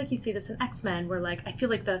 I feel like you see this in X-Men, where, like, I feel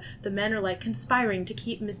like the men are, like, conspiring to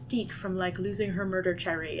keep Mystique from, like, losing her murder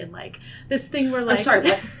cherry, and, like, this thing where, like... I'm sorry,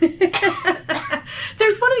 what?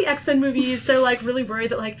 There's one of the X-Men movies, they're, like, really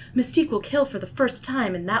worried that, like, Mystique will kill for the first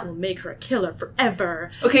time, and that will make her a killer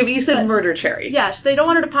forever. Okay, but you said murder cherry. Yeah, they don't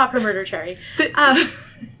want her to pop her murder cherry.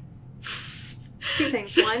 Two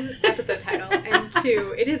things. One, episode title, and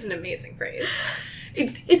two, it is an amazing phrase.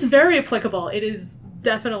 It's very applicable. It is...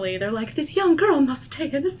 Definitely. They're like, this young girl must stay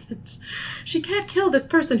innocent. She can't kill this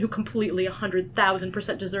person who completely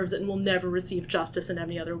 100,000% deserves it and will never receive justice in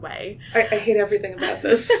any other way. I hate everything about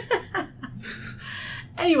this.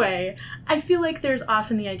 Anyway, I feel like there's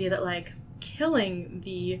often the idea that, like, killing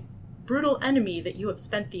the brutal enemy that you have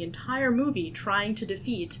spent the entire movie trying to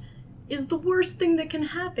defeat is the worst thing that can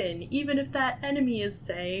happen, even if that enemy is,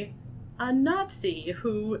 say, a Nazi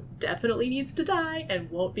who definitely needs to die and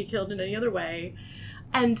won't be killed in any other way.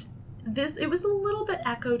 And it was a little bit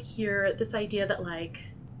echoed here, this idea that, like,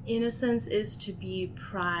 innocence is to be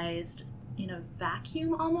prized in a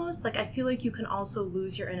vacuum almost. Like, I feel like you can also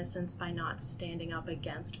lose your innocence by not standing up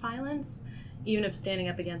against violence, even if standing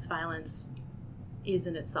up against violence is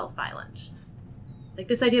in itself violent. Like,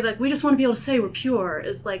 this idea that, like, we just want to be able to say we're pure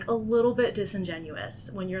is, like, a little bit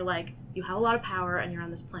disingenuous when you're, like, you have a lot of power and you're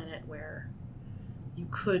on this planet where you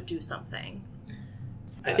could do something.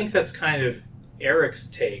 I think that's kind of Eric's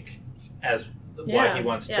take as why he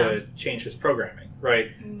wants to change his programming, right?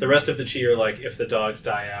 Mm-hmm. The rest of the Chi are like, if the dogs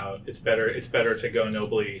die out, it's better to go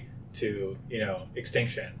nobly to,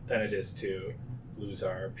 extinction than it is to lose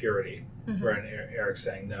our purity. Mm-hmm. Where Eric's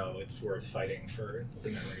saying, no, it's worth fighting for the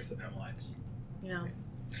memory of the Pemalites. Yeah.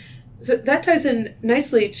 So that ties in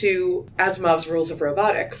nicely to Asimov's rules of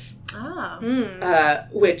robotics.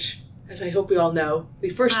 Which, as I hope we all know, the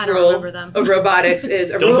first rule of robotics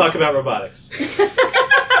is... Don't talk about robotics.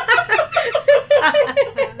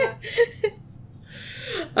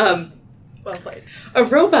 Well played. A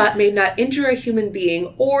robot may not injure a human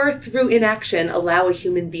being or, through inaction, allow a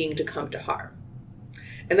human being to come to harm.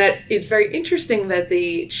 And that is very interesting that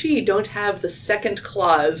the Chi don't have the second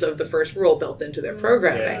clause of the first rule built into their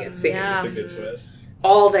programming, it seems. Yeah. It's a good twist.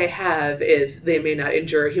 All they have is they may not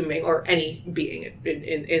injure a human being or any being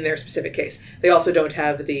in their specific case. They also don't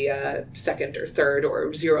have the second or third or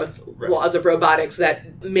zeroth laws of robotics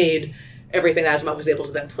that made everything Asimov was able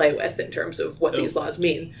to then play with in terms of what these laws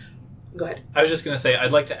mean. Go ahead. I was just going to say,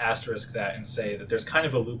 I'd like to asterisk that and say that there's kind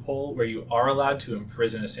of a loophole where you are allowed to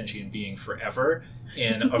imprison a sentient being forever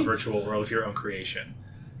in a virtual world of your own creation.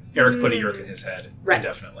 Eric put a yerk in his head,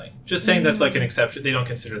 indefinitely. Just saying that's like an exception. They don't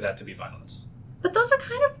consider that to be violence. But those are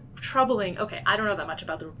kind of troubling. Okay, I don't know that much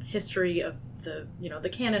about the history of the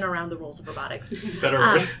canon around the rules of robotics. Better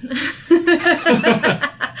word. I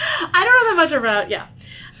don't know that much about,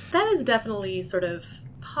 That is definitely sort of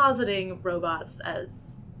positing robots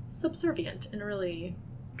as subservient in a really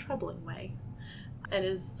troubling way. and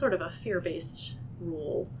is sort of a fear-based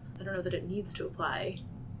rule. I don't know that it needs to apply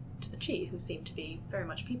to the Chee, who seem to be very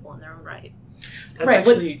much people in their own right. That's Right,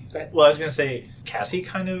 actually, well, I was going to say, Cassie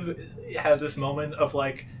kind of has this moment of,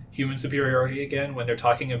 like, human superiority again when they're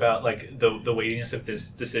talking about, like, the weightiness of this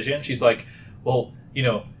decision. She's like, well, you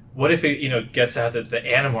know, what if it, you know, gets out that the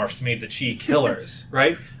Animorphs made the Chee killers,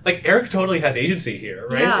 right? Like, Eric totally has agency here,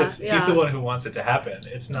 right? Yeah, He's the one who wants it to happen.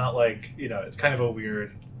 It's not like, you know, it's kind of a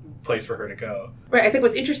weird place for her to go. Right. I think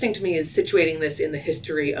what's interesting to me is situating this in the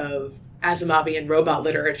history of Asimovian robot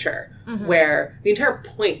literature, where the entire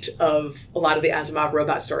point of a lot of the Asimov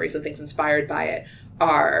robot stories and things inspired by it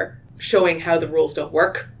are showing how the rules don't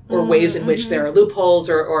work, or ways in which there are loopholes,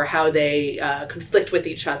 or how they conflict with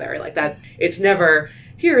each other. Like that, it's never,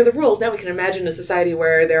 here are the rules. Now we can imagine a society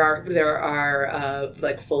where there are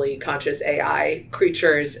like fully conscious AI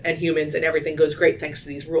creatures and humans, and everything goes great thanks to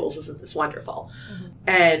these rules. Isn't this wonderful?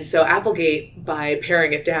 And so Applegate, by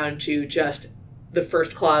paring it down to just the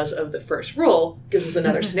first clause of the first rule, gives us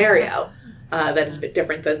another scenario that is a bit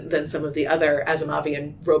different than some of the other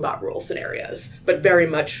Asimovian robot rule scenarios, but very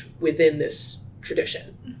much within this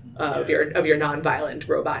tradition of your non-violent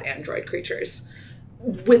robot android creatures,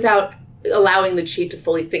 without allowing the Chee to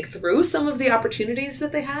fully think through some of the opportunities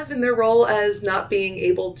that they have in their role as not being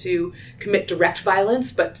able to commit direct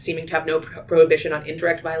violence, but seeming to have no prohibition on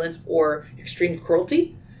indirect violence or extreme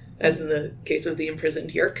cruelty, as in the case of the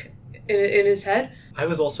imprisoned Yerk in his head. I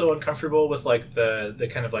was also uncomfortable with, like, the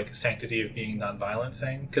kind of, like, sanctity of being nonviolent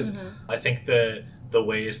thing, because I think the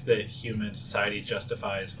ways that human society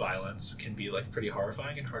justifies violence can be, like, pretty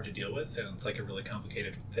horrifying and hard to deal with, and it's, like, a really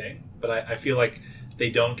complicated thing. But I feel like they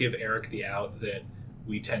don't give Eric the out that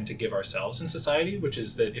we tend to give ourselves in society, which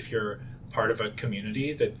is that if you're part of a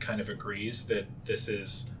community that kind of agrees that this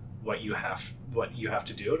is what you have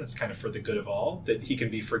to do, and it's kind of for the good of all, that he can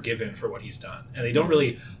be forgiven for what he's done. And they don't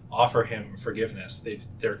really offer him forgiveness.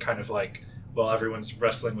 They're kind of like, well, everyone's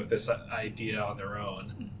wrestling with this idea on their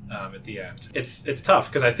own at the end. It's tough,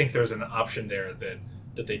 because I think there's an option there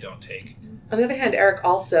that they don't take. On the other hand, Eric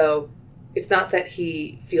also, it's not that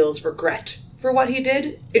he feels regret for what he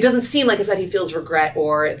did. It doesn't seem like it's that he feels regret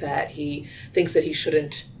or that he thinks that he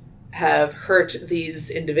shouldn't have hurt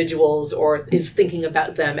these individuals or is thinking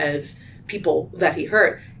about them as people that he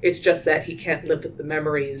hurt. It's just that he can't live with the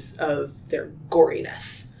memories of their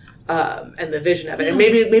goriness and the vision of it. And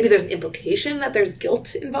maybe there's an implication that there's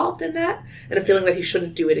guilt involved in that and a feeling that he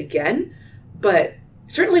shouldn't do it again. But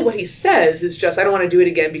certainly what he says is just, I don't want to do it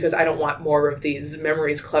again because I don't want more of these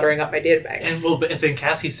memories cluttering up my databanks. And then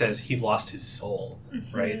Cassie says he lost his soul,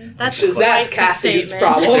 right? That's Cassie's statement.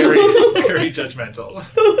 problem. Very, very judgmental.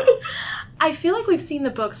 I feel like we've seen the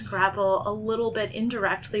books grapple a little bit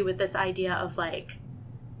indirectly with this idea of, like,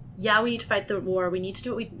 yeah, we need to fight the war, we need to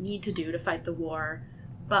do what we need to do to fight the war,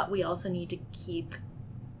 but we also need to keep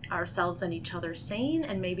ourselves and each other sane,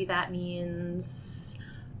 and maybe that means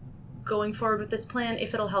going forward with this plan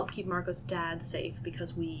if it'll help keep Marco's dad safe,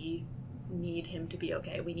 because we need him to be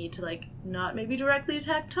okay. We need to, like, not maybe directly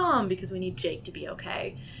attack Tom because we need Jake to be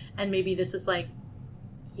okay. And maybe this is like,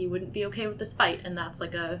 he wouldn't be okay with this fight, and that's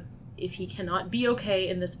like if he cannot be okay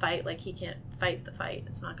in this fight, like, he can't fight the fight,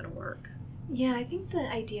 it's not going to work. Yeah, I think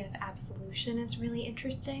the idea of absolution is really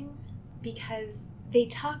interesting, because they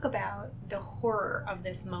talk about the horror of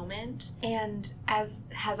this moment, and, as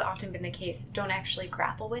has often been the case, don't actually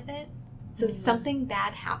grapple with it. So something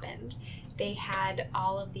bad happened. They had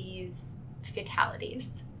all of these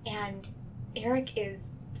fatalities, and Eric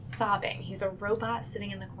is sobbing. He's a robot sitting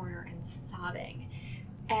in the corner and sobbing.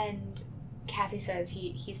 And Cassie says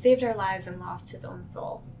he saved our lives and lost his own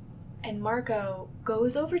soul. And Marco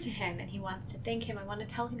goes over to him and he wants to thank him. I want to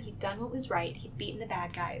tell him he'd done what was right. He'd beaten the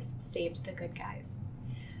bad guys, saved the good guys.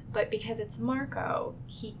 But because it's Marco,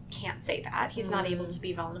 he can't say that. He's not able to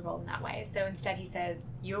be vulnerable in that way. So instead he says,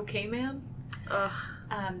 "You okay, ma'am?"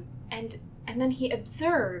 And then he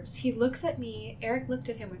observes, he looks at me, Eric looked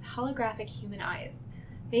at him with holographic human eyes.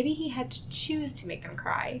 Maybe he had to choose to make them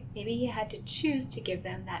cry. Maybe he had to choose to give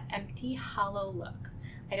them that empty, hollow look.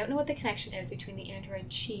 I don't know what the connection is between the android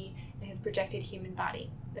Chee and his projected human body,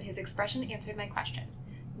 but his expression answered my question.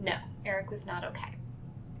 No, Eric was not okay.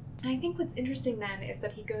 And I think what's interesting then is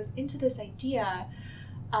that he goes into this idea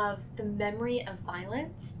of the memory of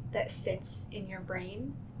violence that sits in your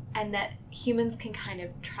brain, and that humans can kind of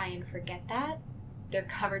try and forget that. They're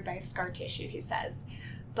covered by scar tissue, he says,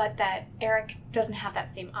 but that Eric doesn't have that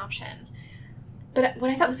same option. But what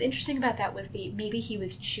I thought was interesting about that was maybe he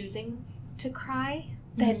was choosing to cry,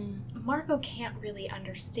 that Marco can't really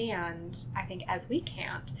understand, I think as we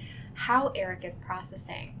can't, how Eric is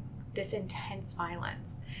processing this intense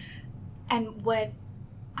violence. And what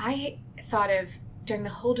I thought of during the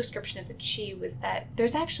whole description of the Chee was that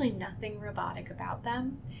there's actually nothing robotic about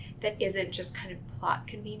them that isn't just kind of plot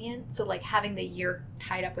convenient. So like having the year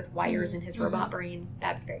tied up with wires in his robot brain,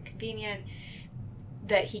 that's very convenient.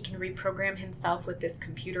 That he can reprogram himself with this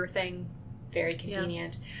computer thing, very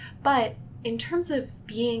convenient. Yeah. But in terms of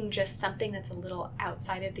being just something that's a little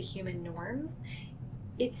outside of the human norms,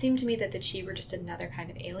 it seemed to me that the Chee were just another kind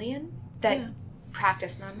of alien that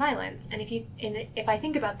practiced nonviolence. And if I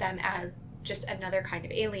think about them as just another kind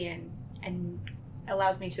of alien and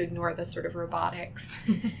allows me to ignore the sort of robotics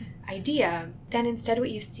idea, then instead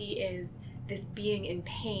what you see is this being in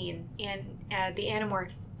pain and the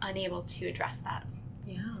Animorphs unable to address that.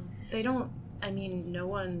 Yeah. They don't, I mean, no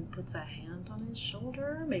one puts a hand on his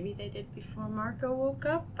shoulder. Maybe they did before Marco woke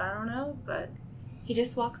up. I don't know, but he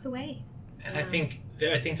just walks away. And I think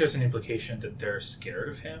there's an implication that they're scared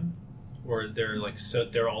of him, or they're like, so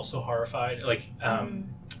they're also horrified. Like,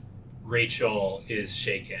 Rachel is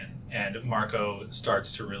shaken, and Marco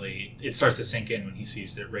starts to sink in when he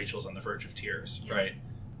sees that Rachel's on the verge of tears, right?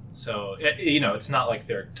 So, it's not like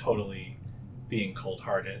they're totally being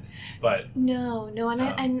cold-hearted, but no, and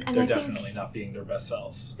they're I definitely think, not being their best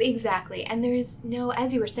selves. Exactly, and there's no,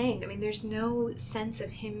 as you were saying, I mean, there's no sense of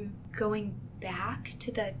him going back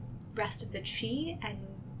to the rest of the Chee and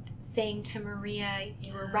saying to Maria,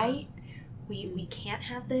 "You were right. We can't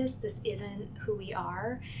have this. This isn't who we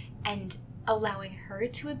are," and allowing her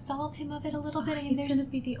to absolve him of it a little bit. I mean, he's going to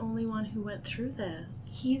be the only one who went through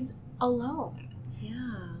this. He's alone.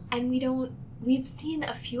 Yeah. And we've seen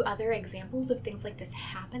a few other examples of things like this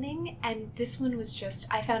happening, and this one was just,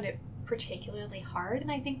 I found it particularly hard,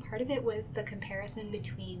 and I think part of it was the comparison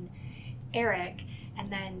between Eric,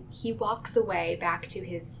 and then he walks away back to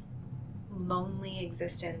his lonely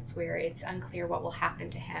existence where it's unclear what will happen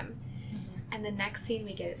to him. And the next scene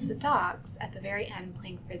we get is the dogs at the very end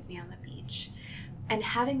playing Frisbee on the beach. And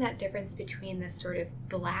having that difference between this sort of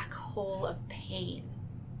black hole of pain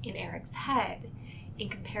in Eric's head in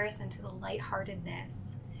comparison to the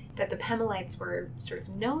lightheartedness that the Pemalites were sort of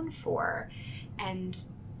known for, and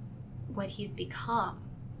what he's become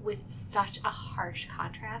was such a harsh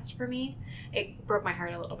contrast for me. It broke my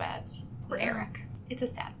heart a little bit for Eric. It's a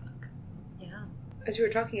sad book. Yeah. As you were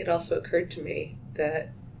talking, it also occurred to me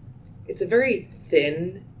that it's a very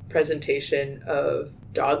thin presentation of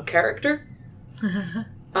dog character.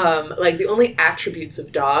 Like, the only attributes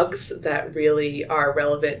of dogs that really are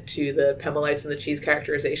relevant to the Pemalites and the Chee's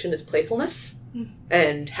characterization is playfulness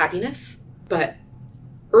and happiness. But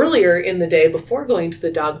earlier in the day, before going to the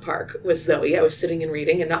dog park with Zoe, I was sitting and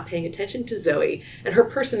reading and not paying attention to Zoe. And her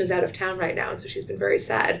person is out of town right now, and so she's been very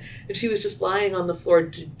sad. And she was just lying on the floor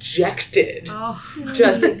dejected. Oh.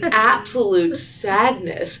 Just an absolute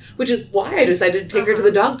sadness, which is why I decided to take her to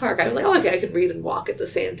the dog park. I was like, oh, okay, I could read and walk at the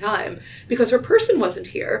same time. Because her person wasn't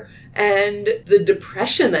here. And the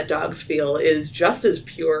depression that dogs feel is just as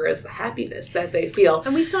pure as the happiness that they feel.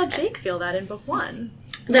 And we saw Jake feel that in book 1.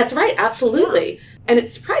 That's right, absolutely. Yeah. And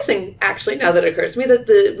it's surprising, actually, now that it occurs to me,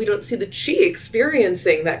 that we don't see the Chee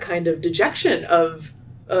experiencing that kind of dejection of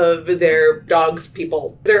their dogs'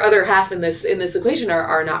 people. Their other half in this equation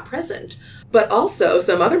are not present. But also,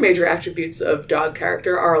 some other major attributes of dog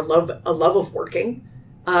character are a love of working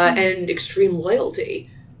and extreme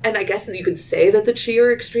loyalty. And I guess you could say that the Chee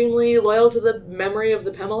are extremely loyal to the memory of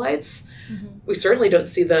the Pemalites. Mm-hmm. We certainly don't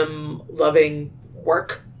see them loving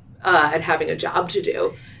work and having a job to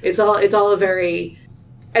do. It's all a very...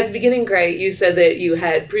 At the beginning, Gray, you said that you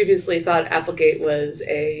had previously thought Applegate was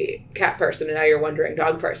a cat person, and now you're wondering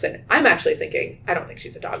dog person. I'm actually thinking, I don't think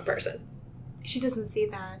she's a dog person. She doesn't see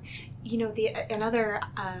that. You know, another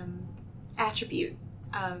attribute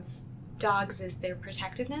of dogs is their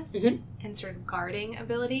protectiveness and sort of guarding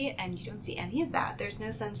ability, and you don't see any of that. There's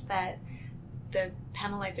no sense that the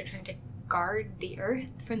Pemalites are trying to guard the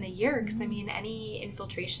earth from the Yeerks. I mean, any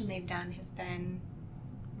infiltration they've done has been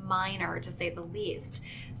minor, to say the least.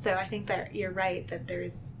 So I think that you're right, that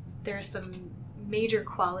there are some major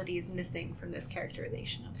qualities missing from this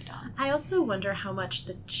characterization of the dogs. I also wonder how much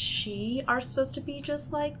the Chee are supposed to be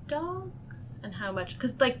just like dogs, and how much,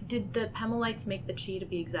 because like, did the Pemalites make the Chee to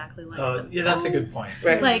be exactly like themselves? Yeah, that's a good point.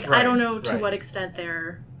 Right. Like, right. I don't know to what extent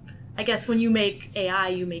they're... I guess when you make AI,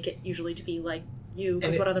 you make it usually to be like you,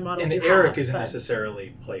 because what other model do you have? And Eric isn't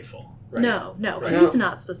necessarily playful, right? No, right. He's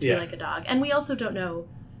not supposed to be like a dog. And we also don't know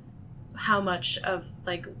how much of,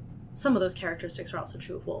 like, some of those characteristics are also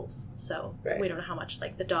true of wolves, so we don't know how much,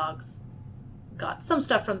 like, the dogs got some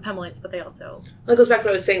stuff from the Pemalites, but they also... Well, it goes back to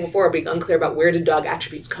what I was saying before, being unclear about where did dog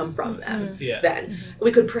attributes come from then.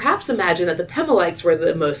 We could perhaps imagine that the Pemalites were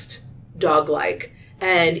the most dog-like,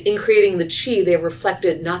 And in creating the Chi, they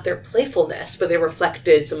reflected not their playfulness, but they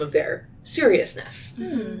reflected some of their seriousness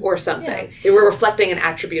or something. Yeah. They were reflecting an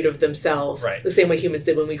attribute of themselves, the same way humans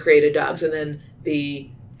did when we created dogs. And then the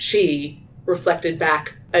Chi reflected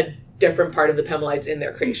back a different part of the Pemalites in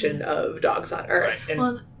their creation of dogs on Earth.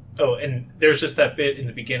 Right. And there's just that bit in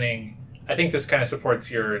the beginning. I think this kind of supports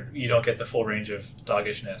you don't get the full range of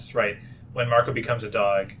doggishness, right? When Marco becomes a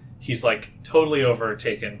dog, he's like totally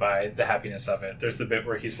overtaken by the happiness of it. There's the bit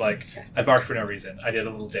where he's like, I barked for no reason. I did a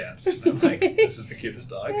little dance. And I'm like, this is the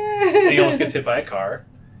cutest dog. And he almost gets hit by a car.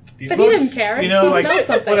 But he didn't care. You know, like,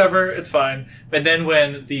 whatever, it's fine. But then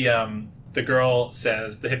when the girl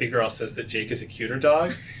says, the hippie girl says that Jake is a cuter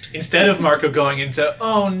dog, instead of Marco going into,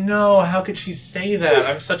 oh no, how could she say that?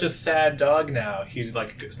 I'm such a sad dog now. He's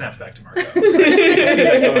like, snaps back to Marco. You can see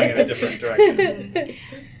that going in a different direction.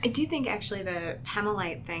 I do think actually the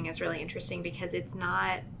Pemalite thing is really interesting because it's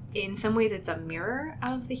not, in some ways it's a mirror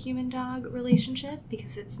of the human-dog relationship,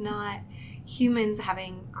 because it's not humans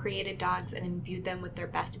having created dogs and imbued them with their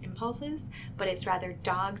best impulses, but it's rather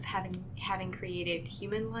dogs having created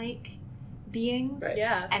human-like beings. Right.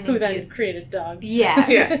 Yeah. And who then created dogs. Yeah.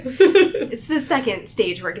 It's the second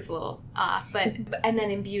stage where it gets a little off, and then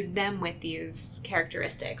imbued them with these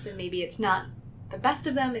characteristics, and maybe it's not the best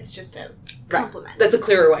of them, it's just a compliment. That's a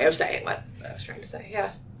clearer way of saying what I was trying to say.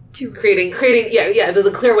 Yeah. Creating there's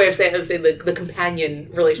a clear way of saying the companion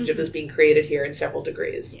relationship is being created here in several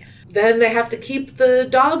degrees. Yeah. Then they have to keep the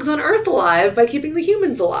dogs on Earth alive by keeping the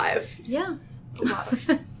humans alive. Yeah. A lot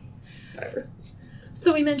of whatever.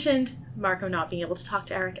 So we mentioned Marco not being able to talk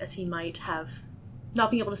to Eric as he might have,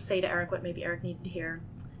 not being able to say to Eric what maybe Eric needed to hear.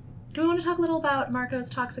 Do we want to talk a little about Marco's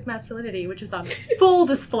toxic masculinity, which is on full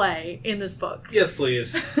display in this book? Yes,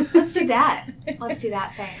 please. Let's do that. Let's do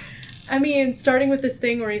that thing. I mean, starting with this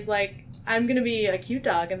thing where he's like, I'm going to be a cute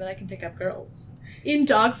dog and then I can pick up girls. In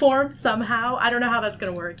dog form, somehow. I don't know how that's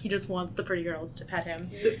going to work. He just wants the pretty girls to pet him.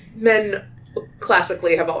 Men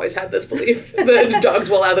classically have always had this belief that dogs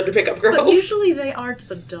will allow them to pick up girls. But usually they aren't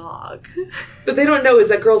the dog. But they don't know is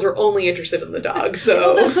that girls are only interested in the dog,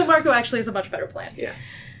 so... Well, so Marco actually has a much better plan. Yeah.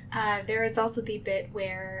 There is also the bit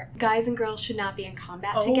where guys and girls should not be in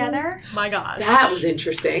combat together. My God. That was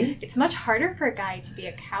interesting. It's much harder for a guy to be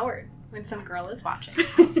a coward when some girl is watching,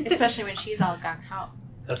 especially when she's all gung-ho.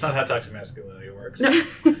 That's not how toxic masculinity works. No. I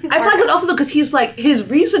feel like that also, though, because he's like, his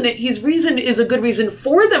reason is a good reason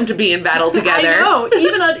for them to be in battle together. I know.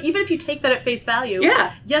 Even if you take that at face value,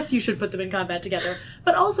 yes, you should put them in combat together.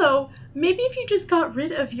 But also, maybe if you just got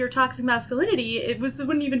rid of your toxic masculinity, it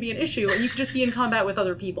wouldn't even be an issue, and you could just be in combat with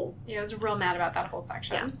other people. Yeah, I was real mad about that whole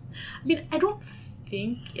section. Yeah. I mean, I don't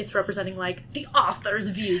think it's representing, like, the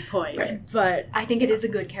author's viewpoint, but... I think it is a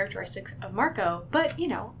good characteristic of Marco, but,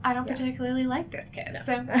 I don't particularly like this kid,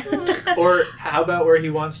 so... Or how about where he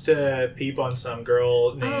wants to peep on some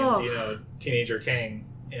girl named, Teenager King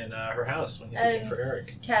in her house when he's looking for Eric.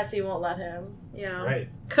 Cassie won't let him, Right.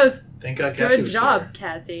 Because, thank God Cassie good was job, there.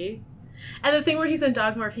 Cassie. And the thing where he's in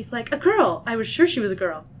Dogmorph, he's like, a girl! I was sure she was a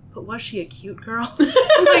girl. But was she a cute girl?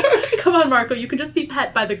 Like, come on, Marco, you can just be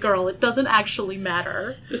pet by the girl. It doesn't actually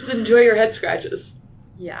matter. Just enjoy your head scratches.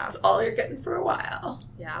 Yeah. That's all you're getting for a while.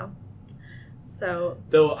 Yeah. So...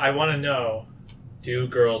 Though, I want to know, do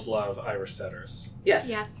girls love Irish setters? Yes.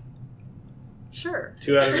 Yes. Sure.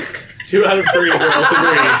 2 out of 3 girls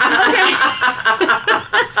agree.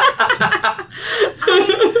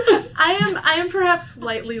 I am perhaps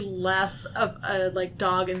slightly less of a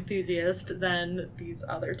dog enthusiast than these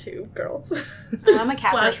other two girls. I'm a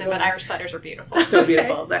cat person, but Irish setters are beautiful. So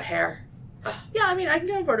beautiful, that hair. Yeah, I mean, I can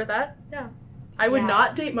get on board with that. Yeah. I would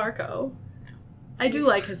not date Marco. I do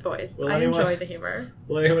like his voice. Enjoy the humor.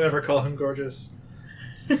 Will anyone ever call him gorgeous?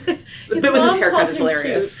 The bit with his haircut is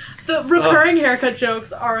hilarious. Cute. The recurring haircut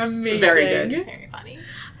jokes are amazing. Very good. Very funny.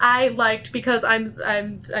 I liked, because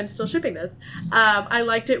I'm still shipping this, I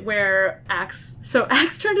liked it where Axe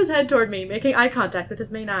turned his head toward me, making eye contact with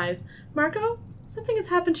his main eyes. Marco, something has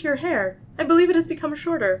happened to your hair. I believe it has become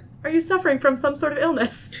shorter. Are you suffering from some sort of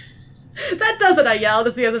illness? That does it, I yelled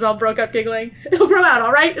as the others all broke up giggling. It'll grow out,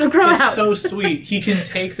 all right? It'll grow out. It's so sweet. He can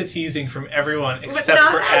take the teasing from everyone except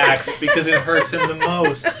for Axe because it hurts him the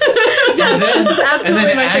most. Yes, this is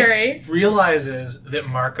absolutely my Axe theory. Realizes that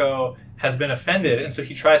Marco has been offended, and so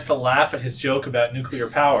he tries to laugh at his joke about nuclear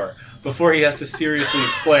power before he has to seriously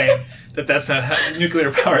explain that that's not how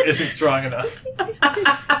nuclear power isn't strong enough.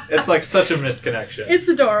 It's like such a missed connection. It's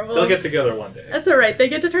adorable. They'll get together one day. That's all right. They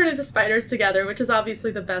get to turn into spiders together, which is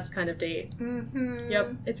obviously the best kind of date. Mm-hmm.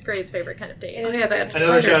 Yep, it's Gray's favorite kind of date. Oh yeah, that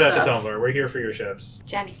Another shout out to Tumblr. We're here for your ships.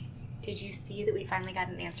 Jenny, did you see that we finally got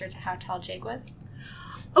an answer to how tall Jake was?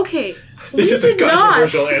 Okay, This is a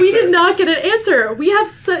controversial answer. We did not get an answer. We have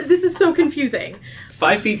this is so confusing.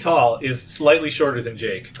 5 feet tall is slightly shorter than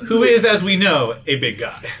Jake, who is, as we know, a big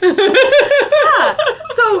guy. Yeah.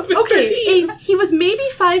 So, okay, he was maybe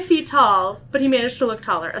 5 feet tall, but he managed to look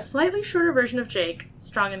taller. A slightly shorter version of Jake,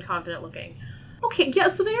 strong and confident looking. Okay, yeah,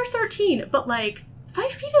 so they are 13, but, like, 5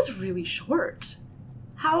 feet is really short.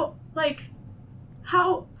 How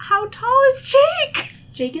tall is Jake?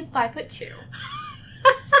 Jake is 5'2".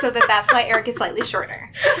 So that's why Eric is slightly shorter.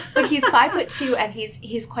 But he's 5'2", and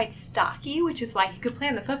he's quite stocky, which is why he could play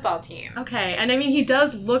on the football team. Okay, and I mean, he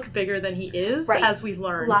does look bigger than he is, Right. as we've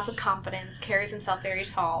learned. Lots of confidence, carries himself very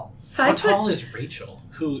tall. How tall is Rachel,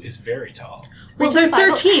 who is very tall? Well, they're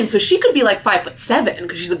Rachel's 13, so she could be like 5'7"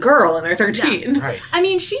 because she's a girl and they're 13. Right. I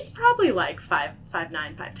mean, she's probably like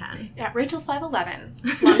 5'9", 5'10". Yeah, Rachel's 5'11".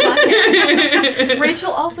 Long blonde hair.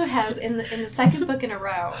 Rachel also has, in the second book in a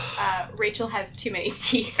row, Rachel has too many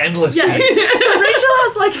teeth. Endless Yes. teeth. So Rachel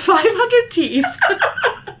has like 500 teeth.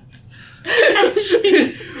 And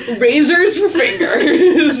she, Razors for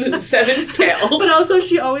fingers, 7 tails. but also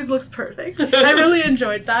she always looks perfect. I really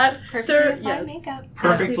enjoyed that. Perfectly applied makeup.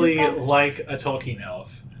 Perfectly as we discussed. like a Tolkien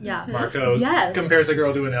elf. Yeah. Marco Yes. compares a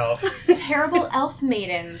girl to an elf. Terrible elf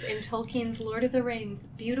maidens in Tolkien's Lord of the Rings,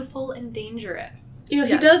 beautiful and dangerous. You know,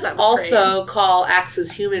 he Yes, does that was also call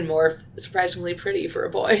Axe's human morph surprisingly pretty for a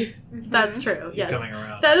boy. That's true. He's Yes. coming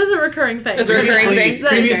around. That is a recurring thing. That's a recurring Previously, thing.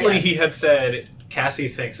 previously Yes. he had said, Cassie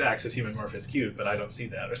thinks Axe's human morph is cute, but I don't see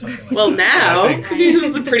that, or something like Well, that. now, I think he's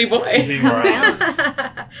a pretty he's boy. being more honest.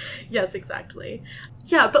 Yes, exactly.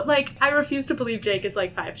 Yeah, but like, I refuse to believe Jake is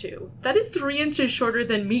like 5'2". That is 3 inches shorter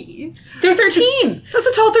than me. They're 13. That's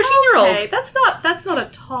a tall 13-year-old. Okay, that's not a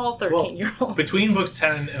tall 13-year-old. Between books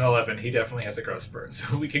 10 and 11, he definitely has a growth spurt,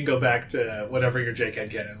 so we can go back to whatever your Jake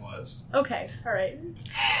headcanon was. Okay, all right.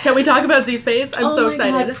 Can we talk about Z-Space? I'm so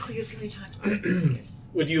excited. God, please, can we talk about this?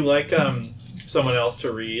 Would you like someone else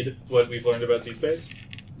to read what we've learned about Z-Space?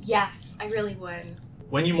 Yes, I really would.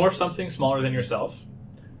 When you morph something smaller than yourself,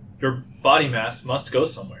 your body mass must go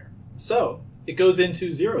somewhere. So, it goes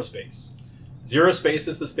into zero space. Zero space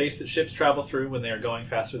is the space that ships travel through when they are going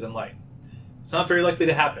faster than light. It's not very likely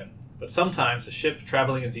to happen, but sometimes a ship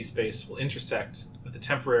traveling in Z-space will intersect with a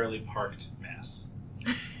temporarily parked mass.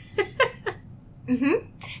 Mm-hmm.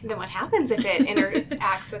 And then what happens if it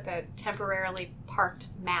interacts with a temporarily parked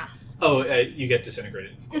mass? Oh, you get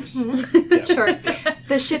disintegrated, of course. Mhm. Yeah. Sure.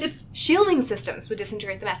 The ship's shielding systems would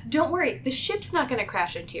disintegrate the mass. Don't worry, the ship's not going to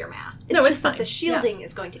crash into your mass. It's No, it's just that fine. the shielding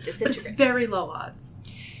is going to But it's disintegrate. very low odds.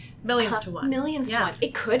 Millions to one. Millions to Yeah. one.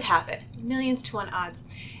 It could happen. Millions to one odds.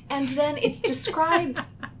 And then it's described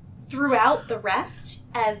throughout the rest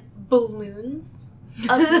as balloons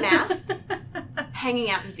of mass hanging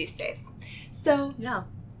out in Z-space. So, Yeah.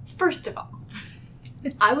 first of all,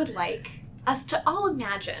 I would like us to all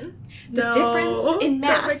imagine the No, difference in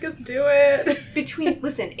mass Don't make us do it. between,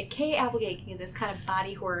 listen, if Kay Applegate can get this kind of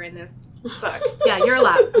body horror in this book, Yeah, you're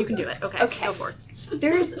allowed. You can do it. Okay. Okay. Go forth.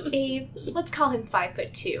 there's a, let's call him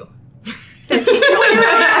 5'2". Hang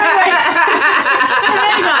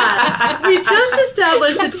on. We just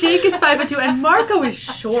established that Jake is 5'2" and Marco is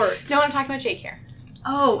short. No, I'm talking about Jake here.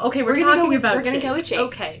 Oh, okay. We're We're gonna talking go with- about we're gonna Jake. go with Jake.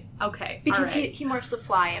 Okay. Okay. Because all right. he morphs the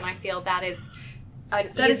fly, and I feel that is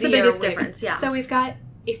That is the biggest difference, yeah. So we've got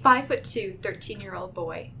a 5'2", 13-year-old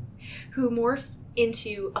boy who morphs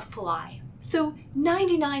into a fly. So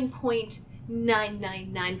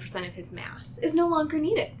 99.999% of his mass is no longer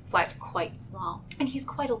needed. Flies are quite small, and he's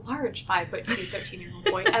quite a large 5'2", 13-year-old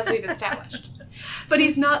boy, as we've established. But So-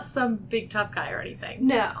 he's not some big tough guy or anything.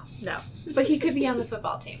 No, No. but he could be on the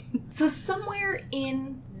football team. So somewhere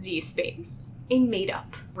in Z-space, a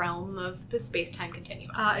made-up realm of the space-time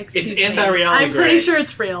continuum. Excuse It's me. anti-reality, I'm pretty Greg. sure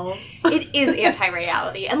it's real. It is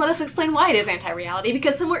anti-reality, and let us explain why it is anti-reality,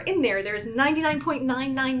 because somewhere in there's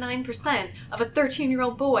 99.999% of a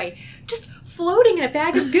 13-year-old boy just floating in a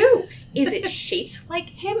bag of goo. Is it shaped like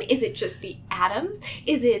him? Is it just the atoms?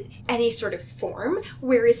 Is it any sort of form?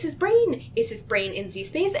 Where is his brain? Is his brain in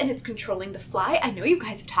Z-space and it's controlling the fly? I know you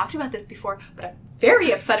guys have talked about this before, but I'm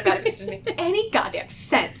very upset about it because it doesn't make any goddamn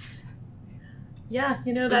sense. Yeah,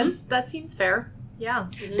 you know, that seems fair. Yeah.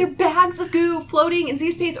 They're bags of goo floating in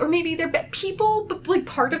Z-space, or maybe they're people, but like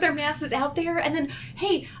part of their mass is out there. And then,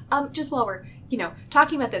 hey, just while we're,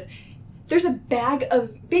 talking about this, there's a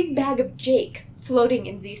big bag of Jake floating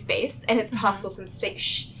in Z-space, and it's possible some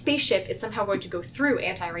spaceship is somehow going to go through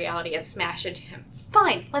anti-reality and smash into him.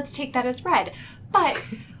 Fine, let's take that as read. But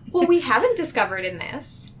what we haven't discovered in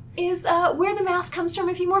this is where the mass comes from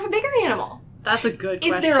if you morph a bigger animal. That's a good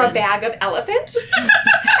question. Is there a bag of elephant?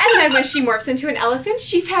 And And then when she morphs into an elephant,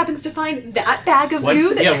 she happens to find that bag of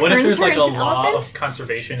goo that what if turns there's her like a into an law elephant. of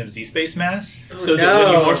conservation of Z-space mass? So that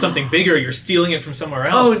when you morph something bigger, you're stealing it from somewhere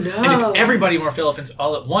else. Oh, no. And if everybody morphed elephants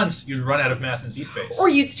all at once, you'd run out of mass in Z-space. Or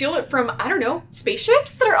you'd steal it from, I don't know,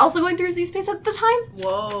 spaceships that are also going through Z-space at the time.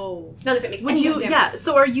 Whoa. None of it makes Would any you, goddamn yeah, sense.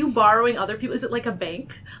 so are you borrowing other people? Is it like a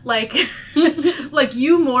bank? Like, like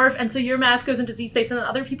you morph, and so your mass goes into Z-space, and then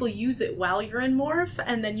other people use it while you're in morph,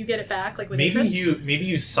 and then you get it back, like, with interest? Maybe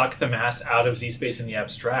you suck the mass out of Z-space in the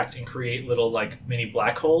abstract and create little, like, mini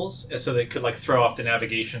black holes, so they could, like, throw off the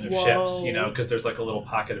navigation of ships, you know, because there's, like, a little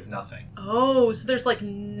pocket of nothing. Oh, so there's, like,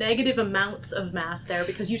 negative amounts of mass there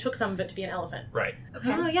because you took some of it to be an elephant. Right.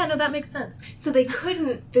 Okay. Oh, yeah, no, that makes sense. So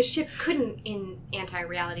the ships couldn't, in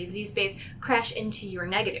anti-reality Z-space, crash into your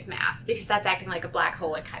negative mass, because that's acting like a black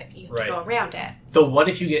hole and kind of, you have to go around it. Though what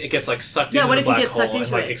if it gets, like, sucked into the black hole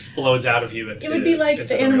and, like, explodes out of you into it would be like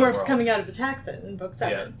the Animorphs world. coming out of the Taxon in Book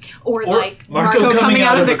 7. Yeah. Or like Marco coming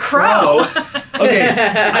out of the crow. Okay,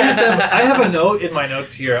 I have a note in my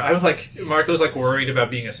notes here. I was like, Marco's like worried about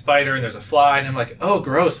being a spider and there's a fly, and I'm like, oh,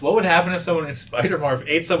 gross. What would happen if someone in spider morph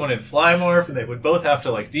ate someone in fly morph, and they would both have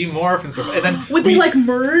to like demorph and stuff? And then would they like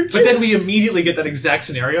merge? But then we immediately get that exact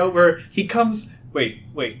scenario where he comes. Wait.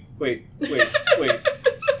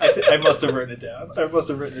 I must have written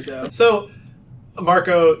it down. So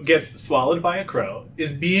Marco gets swallowed by a crow,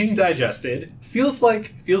 is being digested, feels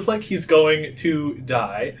like he's going to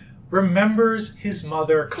die, remembers his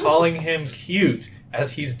mother calling him cute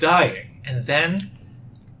as he's dying, and then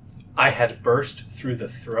I had burst through the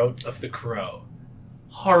throat of the crow.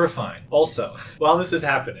 Horrifying. Also, while this is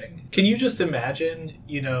happening, can you just imagine,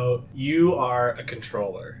 you are a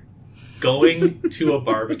controller going to a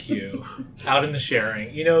barbecue out in the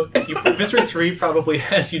sharing. Visser 3 probably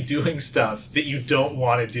has you doing stuff that you don't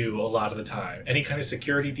want to do a lot of the time. Any kind of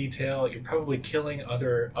security detail, you're probably killing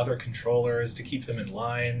other controllers to keep them in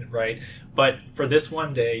line, right? But for this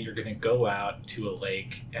one day, you're going to go out to a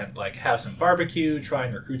lake and like have some barbecue, try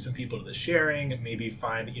and recruit some people to the sharing, maybe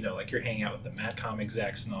find, like you're hanging out with the Matcom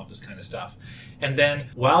execs and all this kind of stuff. And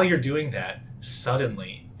then while you're doing that,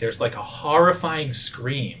 suddenly there's like a horrifying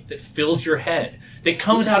scream that fills your head that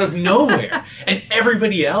comes out of nowhere. And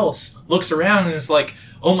everybody else looks around and is like,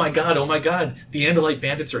 oh my god, the Andalite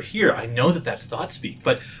bandits are here. I know that's thought speak,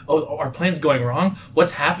 but our plan's going wrong?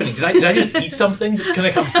 What's happening? Did I just eat something that's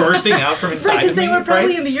going to come bursting out from inside of me? They were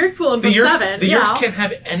probably in the Yeerk pool in Book 7. The Yeerks can't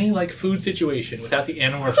have any like food situation without the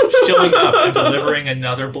Animorphs showing up and delivering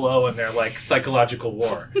another blow in their like psychological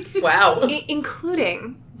war. Wow.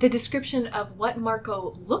 Including the description of what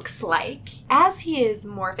Marco looks like as he is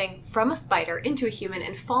morphing from a spider into a human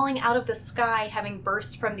and falling out of the sky, having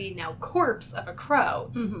burst from the now corpse of a crow.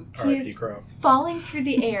 Mm-hmm. He is falling through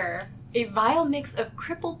the air, a vile mix of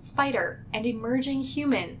crippled spider and emerging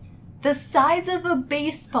human, the size of a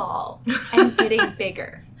baseball, and getting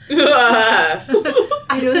bigger.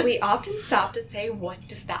 I know that we often stop to say, what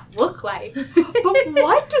does that look like? But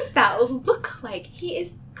what does that look like? He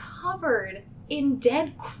is covered in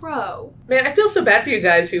dead crow. Man, I feel so bad for you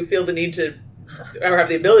guys who feel the need to, or have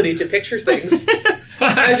the ability to picture things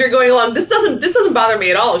as you're going along. This doesn't bother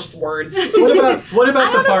me at all. It's just words. What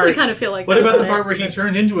about the part? I kind of feel like. What about the part where he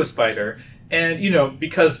turned into a spider? And,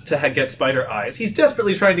 because to get spider eyes, he's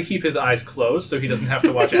desperately trying to keep his eyes closed so he doesn't have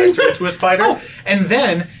to watch Axe turn into a spider. Oh. And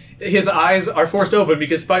then his eyes are forced open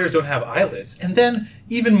because spiders don't have eyelids. And then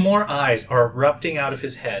even more eyes are erupting out of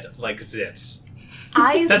his head like zits.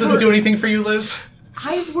 That doesn't do anything for you, Liz?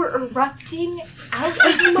 Eyes were erupting out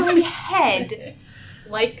of my head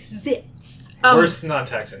like zits. Worst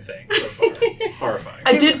non-Texan thing so far. Horrifying.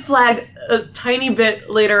 I did flag a tiny bit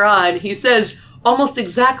later on. He says, almost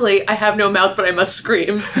exactly, I have no mouth, but I must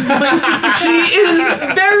scream. Like, she is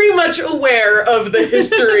very much aware of the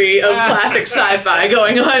history of classic sci-fi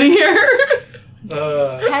going on here.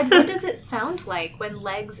 Ted, what does it sound like when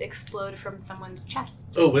legs explode from someone's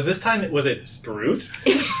chest? Oh, was it Sprout?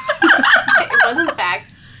 It was, in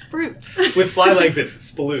fact, Sprout. With fly legs, it's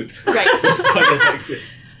Sploot. Right. With spider legs,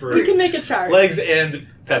 it's Sprout. You can make a chart. Legs and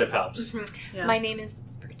pedipalps. Mm-hmm. Yeah. My name is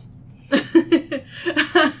Sprout.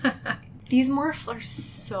 These morphs are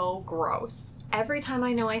so gross. Every time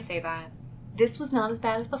I know I say that, this was not as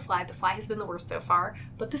bad as the fly. The fly has been the worst so far,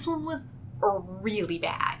 but this one was really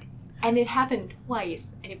bad. And it happened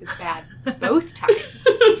twice, and it was bad both times.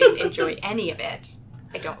 I didn't enjoy any of it.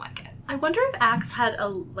 I don't like it. I wonder if Axe had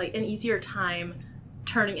an easier time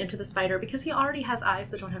turning into the spider because he already has eyes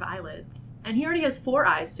that don't have eyelids. And he already has 4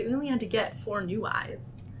 eyes, so he only had to get 4 new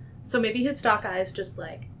eyes. So maybe his stock eyes just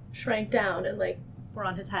shrank down and were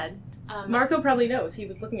on his head. Marco probably knows. He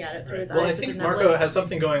was looking at it through his eyes. Well, I that think didn't have Marco lids. has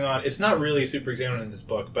something going on. It's not really super examined in this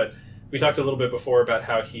book, but we talked a little bit before about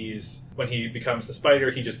how when he becomes the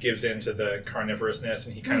spider, he just gives in to the carnivorousness,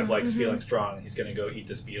 and he kind of likes feeling strong. He's going to go eat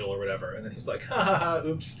this beetle or whatever, and then he's like, ha ha ha,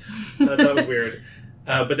 oops, that was weird.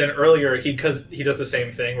 But then earlier, he does the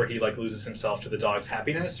same thing where he like loses himself to the dog's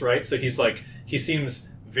happiness, right? So he seems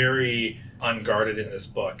very unguarded in this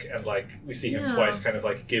book, and like we see him twice kind of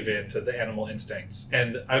like give in to the animal instincts.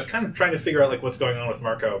 And I was kind of trying to figure out like what's going on with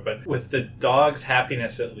Marco, but with the dog's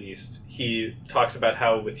happiness at least, he talks about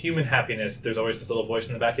how with human happiness there's always this little voice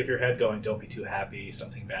in the back of your head going, don't be too happy,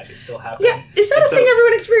 something bad could still happen. Yeah, is that a thing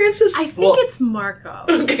everyone experiences? I think it's Marco.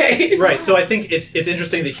 Okay. Right, so I think it's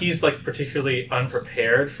interesting that he's like particularly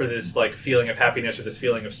unprepared for this like feeling of happiness or this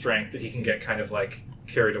feeling of strength, that he can get kind of like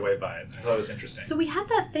carried away by it. I thought it was interesting. So we had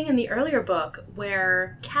that thing in the earlier book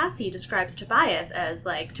where Cassie describes Tobias as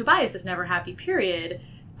like, Tobias is never happy, period.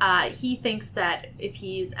 He thinks that if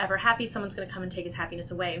he's ever happy, someone's going to come and take his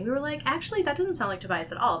happiness away. And we were like, actually, that doesn't sound like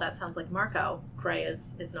Tobias at all. That sounds like Marco. Gray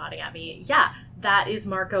is nodding at me. Yeah, that is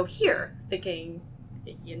Marco here, thinking,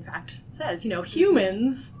 he in fact says,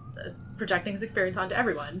 humans, projecting his experience onto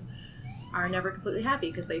everyone, are never completely happy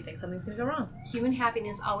because they think something's going to go wrong. Human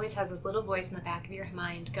happiness always has this little voice in the back of your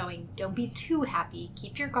mind going, don't be too happy,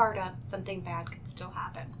 keep your guard up, something bad could still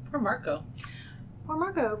happen. Poor Marco. Poor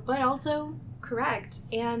Marco, but also correct,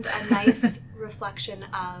 and a nice reflection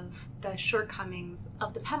of the shortcomings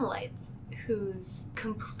of the Pemalites, whose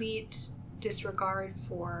complete disregard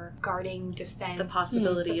for guarding defense, The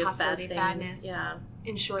possibility of bad things. badness, Yeah.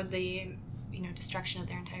 ensured the destruction of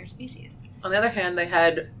their entire species. On the other hand, they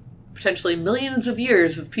had potentially millions of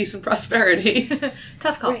years of peace and prosperity.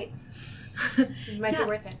 Tough call. Right. It might be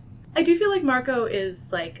worth it. I do feel like Marco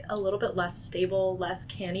is like a little bit less stable, less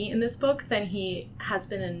canny in this book than he has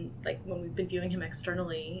been in like when we've been viewing him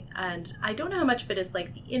externally. And I don't know how much of it is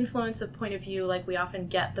like the influence of point of view. Like we often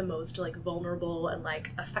get the most like vulnerable and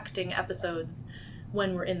like affecting episodes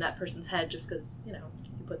when we're in that person's head, just because you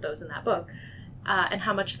put those in that book. And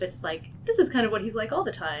how much of it's like, this is kind of what he's like all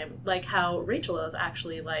the time. Like how Rachel is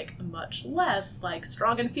actually like much less like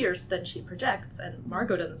strong and fierce than she projects, and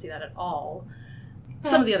Marco doesn't see that at all.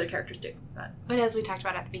 Some of the other characters do. But as we talked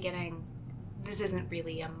about at the beginning, this isn't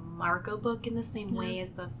really a Marco book in the same way as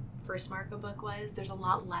the first Marco book was. There's a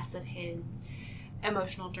lot less of his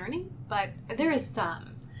emotional journey, but there is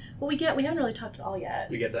some. Well, we haven't really talked at all yet.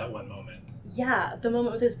 We get that one moment. Yeah, the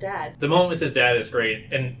moment with his dad. The moment with his dad is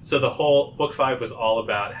great. And so the whole book 5 was all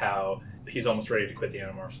about how he's almost ready to quit the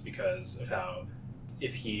Animorphs because of how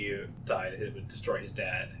if he died, it would destroy his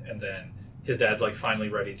dad. And then his dad's like finally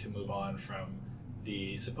ready to move on from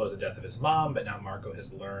the supposed death of his mom, but now Marco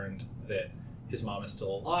has learned that his mom is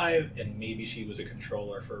still alive and maybe she was a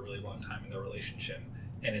controller for a really long time in their relationship.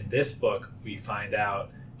 And in this book, we find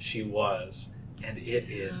out she was, and it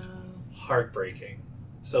is heartbreaking.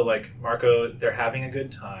 So, like, Marco, they're having a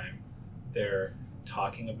good time. They're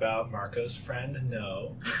talking about Marco's friend,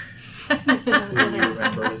 No, who you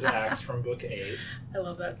remember was Axe from book 8. I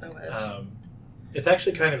love that so much. It's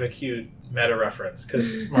actually kind of a cute meta reference,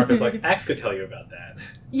 because Marco's like, Axe could tell you about that.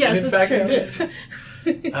 Yes, and in that's fact,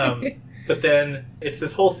 he did. But then it's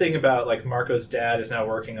this whole thing about, like, Marco's dad is now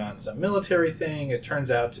working on some military thing. It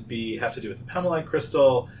turns out to have to do with the Pemalite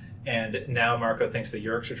crystal. And now Marco thinks the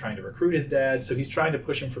Yeerks are trying to recruit his dad, so he's trying to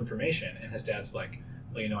push him for information. And his dad's like,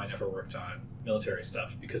 well, I never worked on military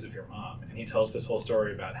stuff because of your mom. And he tells this whole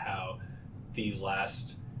story about how the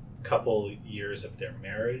last couple years of their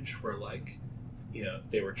marriage were like,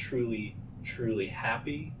 they were truly, truly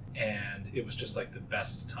happy. And it was just like the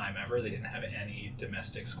best time ever. They didn't have any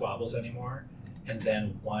domestic squabbles anymore. And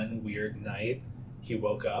then one weird night, he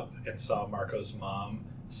woke up and saw Marco's mom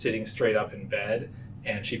sitting straight up in bed.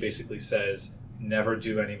 And she basically says, never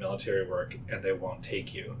do any military work and they won't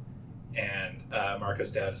take you. And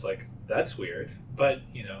Marco's dad is like, that's weird. But,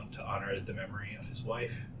 to honor the memory of his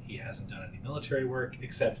wife, he hasn't done any military work,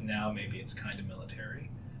 except now maybe it's kind of military.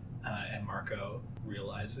 And Marco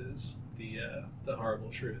realizes the horrible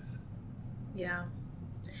truth. Yeah.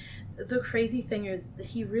 The crazy thing is that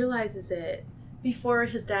he realizes it before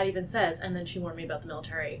his dad even says, and then she warned me about the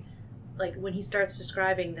military. Like, when he starts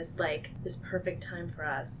describing this, like, this perfect time for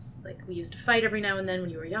us. Like, we used to fight every now and then when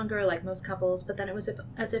you were younger, like most couples, but then it was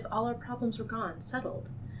as if all our problems were gone,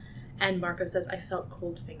 settled. And Marco says, I felt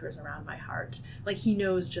cold fingers around my heart. Like, he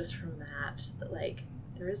knows just from that, like,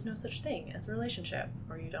 there is no such thing as a relationship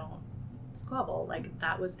where you don't squabble. Like,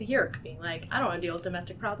 that was the Yeerk being like, I don't want to deal with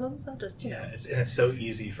domestic problems, I'll just, Yeah, it's so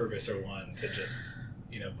easy for Visser 1 to just,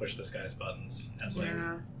 push this guy's buttons and,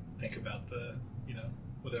 like, think about the,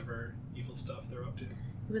 whatever evil stuff they're up to.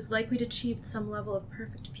 It was like we'd achieved some level of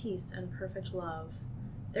perfect peace and perfect love.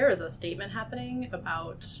 There is a statement happening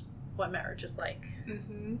about what marriage is like.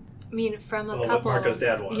 Mm-hmm. I mean, from a Well, couple. what Marco's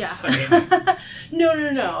dad wants. Yeah. I mean,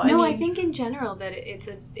 No. I think in general that it's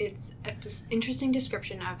a interesting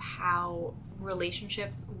description of how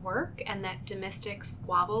relationships work, and that domestic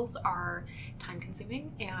squabbles are time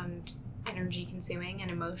consuming and energy consuming and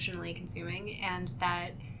emotionally consuming, and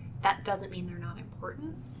that doesn't mean they're not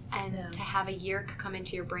important. And to have a yerk come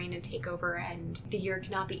into your brain and take over, and the yerk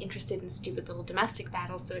not be interested in stupid little domestic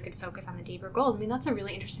battles so it could focus on the deeper goals. I mean, that's a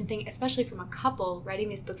really interesting thing, especially from a couple writing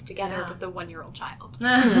these books together with a 1-year-old child.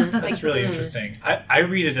 that's really interesting. I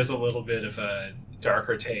read it as a little bit of a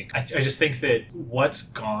darker take. I just think that what's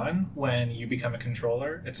gone when you become a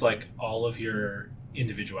controller, it's like all of your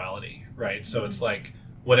individuality, right? So it's like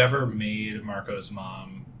whatever made Marco's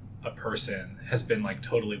mom a person has been like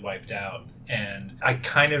totally wiped out. And I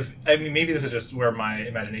mean, maybe this is just where my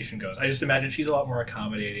imagination goes. I just imagine she's a lot more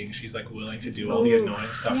accommodating. She's like willing to do all the annoying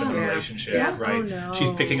stuff in the relationship, right? Oh, no.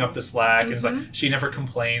 She's picking up the slack, and it's like she never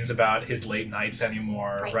complains about his late nights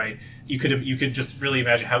anymore, right? You could just really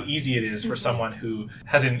imagine how easy it is for someone who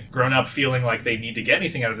hasn't grown up feeling like they need to get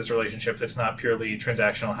anything out of this relationship that's not purely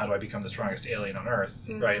transactional. How do I become the strongest alien on Earth,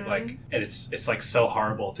 right? Like, and it's like so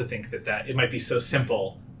horrible to think that it might be so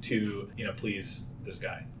simple to please this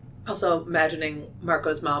guy. Also, imagining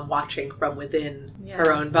Marco's mom watching from within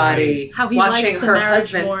her own body, how he watching likes the her marriage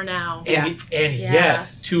husband more now. And yet,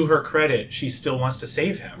 to her credit, she still wants to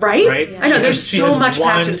save him. Right? Yeah. I know, there's She so has much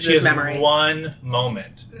packed into She this has memory. one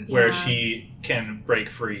moment where Yeah. she can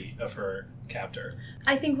break free of her captor.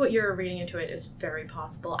 I think what you're reading into it is very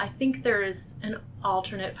possible. I think there's an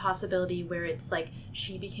alternate possibility where it's like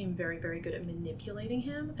she became very, very good at manipulating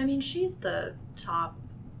him. I mean, she's the top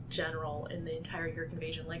general in the entire Yerk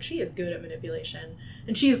invasion. Like, she is good at manipulation,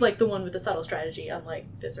 and she's like the one with the subtle strategy, unlike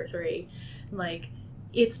Visser 3. Like,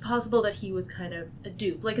 it's possible that he was kind of a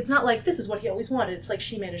dupe. Like, it's not like this is what he always wanted. It's like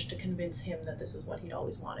she managed to convince him that this is what he'd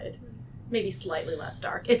always wanted. Maybe slightly less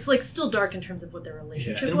dark. It's like still dark in terms of what their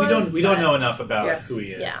relationship And was. we don't know enough about who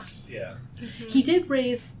he is. Yeah. He did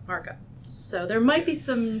raise Marco, so there might be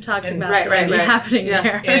some toxic And- masculinity happening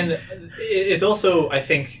there. And it's also, I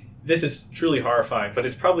think, this is truly horrifying, but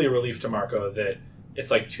it's probably a relief to Marco that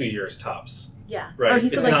it's like 2 years tops. Yeah. Right. Or he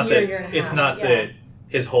said It's like not year that, and a half. it's not Yeah. that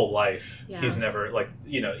his whole life Yeah. he's never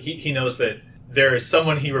he knows that there is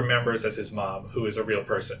someone he remembers as his mom who is a real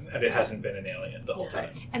person, and it hasn't been an alien the whole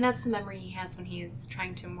time. And that's the memory he has when he's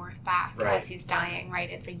trying to morph back as he's dying, right?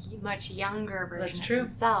 It's a much younger version of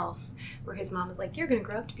himself, where his mom is like, "You're going to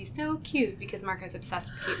grow up to be so cute," because Marco's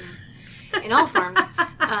obsessed with cuteness in all forms.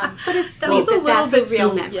 But it's sweet that that's a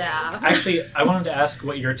real memory. Yeah. Actually, I wanted to ask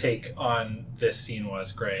what your take on this scene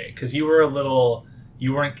was, Gray, because you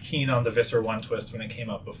weren't keen on the Visser 1 twist when it came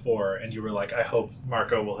up before, and you were like, I hope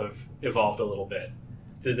Marco will have evolved a little bit.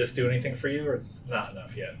 Did this do anything for you, or it's not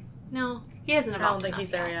enough yet? No, he hasn't I evolved. don't think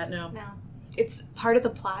he's there yet, no. No. It's part of the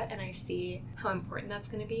plot, and I see how important that's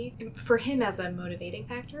going to be for him as a motivating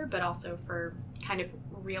factor, but also for kind of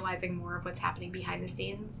realizing more of what's happening behind the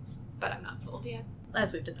scenes. But I'm not sold yet.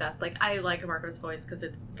 As we've discussed, like, I like Marco's voice because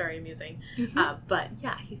it's very amusing. But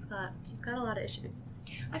yeah, he's got a lot of issues.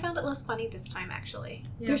 I found it less funny this time, actually.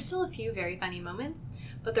 Yeah. There's still a few very funny moments,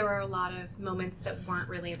 but there were a lot of moments that weren't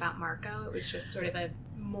really about Marco. It was just sort of a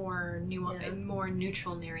more more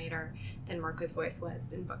neutral narrator than Marco's voice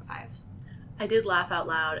was in book 5. I did laugh out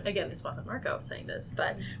loud. Again, this wasn't Marco saying this,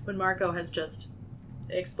 but when Marco has just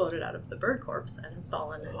exploded out of the bird corpse and has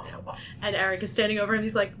fallen, and Eric is standing over him,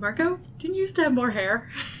 he's like, Marco, didn't you used to have more hair?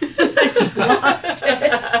 I just lost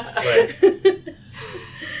it.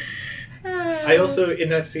 I also, in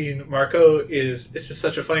that scene, Marco it's just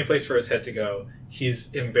such a funny place for his head to go.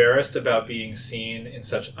 He's embarrassed about being seen in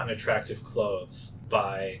such unattractive clothes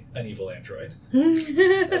by an evil android.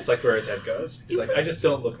 That's like where his head goes. He's like, I just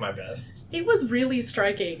don't look my best. It was really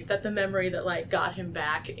striking that the memory that like got him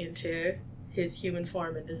back into his human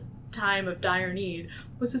form in this time of dire need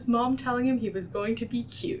was his mom telling him he was going to be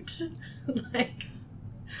cute. Like,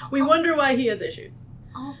 we wonder why he has issues.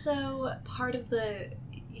 Also, part of the,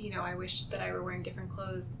 I wish that I were wearing different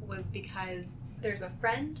clothes was because there's a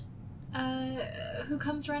friend who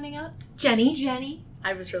comes running up. Jenny.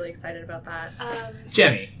 I was really excited about that.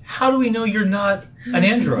 Jenny, how do we know you're not an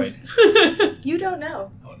android? You don't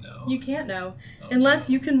know. Oh no. You can't know. Unless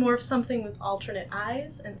you can morph something with alternate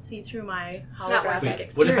eyes and see through my holographic Wait,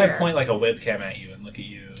 exterior. what if I point like a webcam at you and look at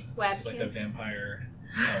you? It's like a vampire.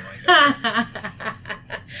 Oh my god.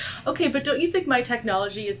 Okay, but don't you think my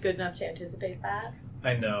technology is good enough to anticipate that?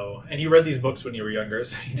 I know. And you read these books when you were younger,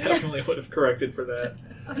 so you definitely would have corrected for that.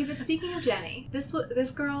 Okay, but speaking of Jenny,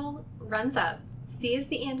 this girl runs up, sees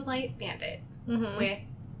the Andalite bandit with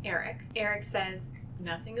Eric. Eric says,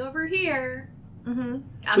 "Nothing over here." I'm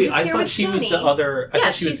just I here thought with she Jenny. was the other. I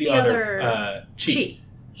thought she was she's the the other other cheat.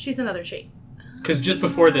 She's another cheat. Because just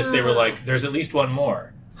before this, they were like, "There's at least one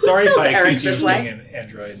more." Sorry if spells I Eric accused you this of way? being an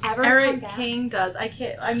android. Ever come Eric back? King does. I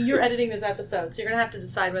can't. I mean, you're editing this episode, so you're gonna have to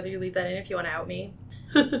decide whether you leave that in if you want to out me.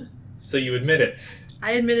 So you admit it.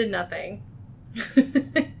 I admitted nothing.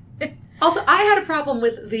 Also, I had a problem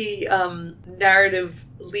with the narrative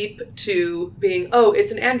leap to being, oh,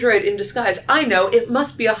 it's an android in disguise. I know, it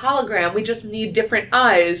must be a hologram. We just need different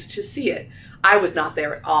eyes to see it. I was not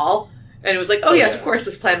there at all. And it was like, oh, yes, of course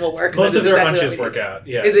this plan will work. Most That of is their exactly hunches what we work out.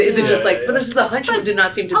 Yeah. need. Is it just Yeah, but this is the hunch that did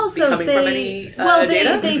not seem to be coming from any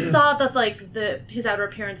data? they saw that his outer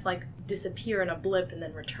appearance disappear in a blip and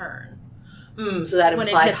then return So that when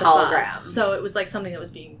it implied hit the hologram. bus. So it was like something that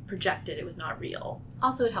was being projected. It was not real.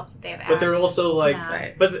 Also, it helps that they have But they're abs. also like, Yeah.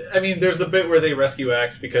 Right. but I mean, there's the bit where they rescue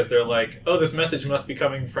Axe because they're like, oh, this message must be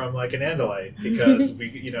coming from like an Andalite because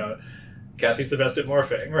Cassie's the best at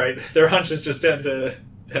morphing, right? Their hunches just tend to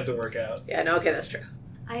work out. Yeah, no, okay, that's true.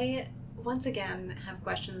 I, once again, have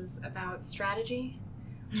questions about strategy,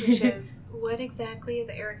 which is, what exactly is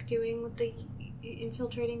Eric doing with the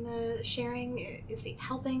infiltrating the sharing? Is he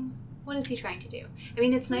helping? What is he trying to do? I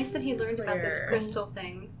mean, it's nice that he learned about this Clear. crystal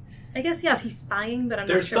thing. I guess yes, he's spying, but I'm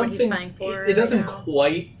There's not sure what he's something. spying for. It doesn't right now.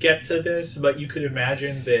 quite get to this, but you could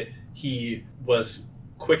imagine that he was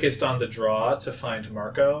quickest on the draw to find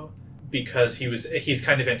Marco because he's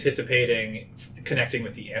kind of anticipating connecting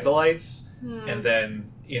with the Andalites, and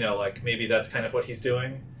then maybe that's kind of what he's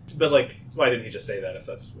doing. But why didn't he just say that if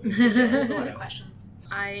that's what he's doing? There's a lot of questions.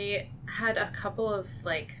 I had a couple of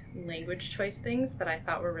language choice things that I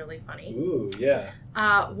thought were really funny. Ooh, yeah.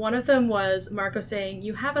 One of them was Marco saying,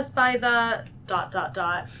 "You have us by the ...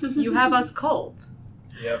 You have us cold."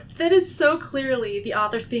 Yep. That is so clearly the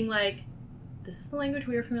authors being like, this is the language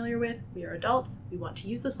we are familiar with. We are adults. We want to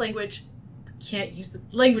use this language. We can't use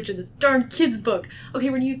this language in this darn kid's book. Okay,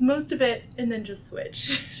 we're going to use most of it and then just switch.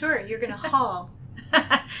 Sure, you're going to haul.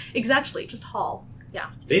 Exactly, just haul. Yeah.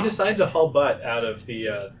 They decide to haul butt out of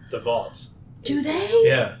the vault. Do they?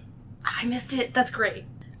 Yeah. I missed it. That's great.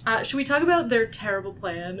 Should we talk about their terrible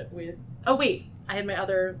plan with... Oh, wait. I had my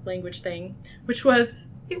other language thing, which was,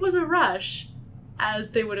 it was a rush,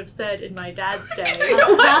 as they would have said in my dad's day. You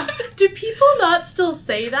know what? Do people not still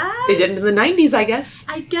say that? They did it in the 90s, I guess.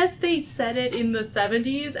 I guess they said it in the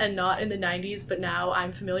 70s and not in the 90s, but now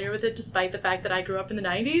I'm familiar with it despite the fact that I grew up in the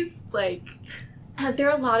 90s.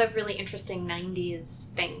 There are a lot of really interesting 90s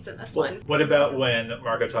things in this one. What about when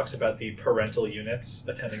Marco talks about the parental units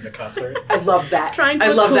attending the concert? I love that. Trying to I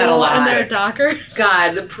look love cool that a lot. in their dockers.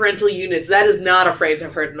 God, the parental units. That is not a phrase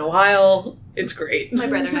I've heard in a while. It's great. My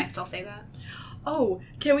brother and I still say that. Oh,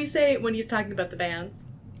 can we say, when he's talking about the bands,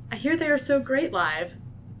 I hear they are so great live,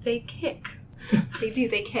 they kick. They do,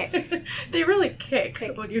 they kick. They really kick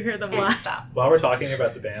Kick. when you hear them And live. stop. While we're talking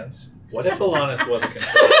about the bands, what if Alanis was a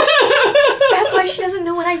control? That's why she doesn't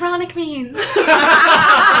know what ironic means.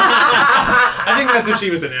 I think that's if she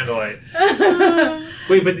was an Andalite.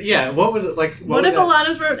 Wait, but yeah, what would What would if that-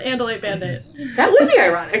 Alanis were an Andalite bandit? That would be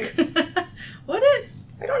ironic. Would it?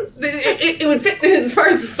 I don't. It would fit as far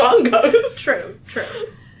as the song goes. True.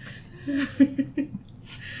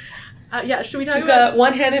 Yeah, should we talk She's about... got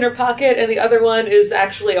one hand in her pocket, and the other one is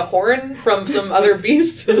actually a horn from some other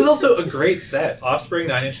beast. This is also a great set. Offspring,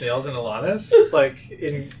 Nine Inch Nails, and Alanis.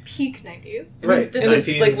 In Peak 90s. right, This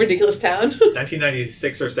is like Ridiculous Town.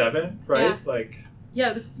 1996 or 7, right? Yeah.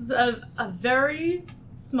 Yeah, this is a very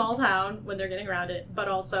small town when they're getting around it, but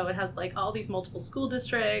also it has all these multiple school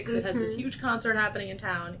districts. It has this huge concert happening in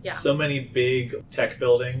town. Yeah. So many big tech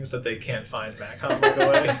buildings that they can't find Macom right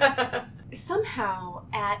away. Somehow,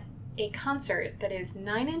 at a concert that is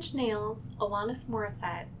 9 Inch Nails, Alanis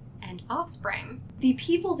Morissette, and Offspring, the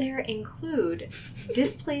people there include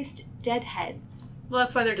displaced deadheads Well,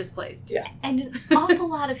 that's why they're displaced. Yeah. and an awful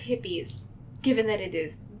lot of hippies, given that it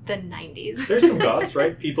is the 90s. There's some goths,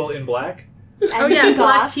 right? People in black. And Oh yeah, some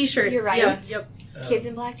black goths, t-shirts. You're right. Yep. Kids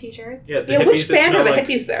in black t-shirts. Yeah, the Yeah, hippies which that band are smell the like-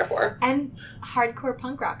 hippies there for? And hardcore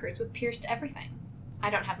punk rockers with pierced everythings. I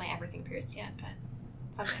don't have my everything pierced yet,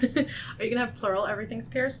 but someday. Are you gonna have plural everything's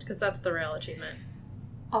pierced? Because that's the real achievement.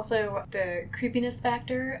 Also, the creepiness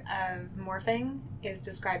factor of morphing is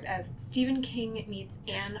described as Stephen King meets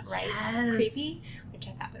Anne Rice Yes. creepy, which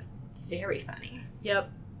I thought was very funny. Yep.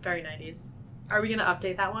 Very 90s. Are we gonna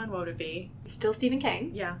update that one? What would it be? Still Stephen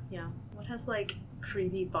King. Yeah. What has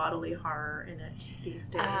creepy bodily horror in it these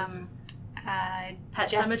days? Pet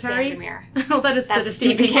Jeff Cemetery. Vandermeer. Well, that's the That's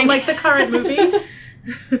Stephen Stephen King, King. like the current movie.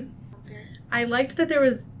 I liked that there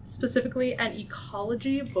was specifically an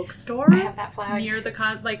ecology bookstore I have that flagged. near the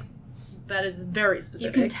that is very You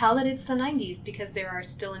specific. can tell that it's the 90s because there are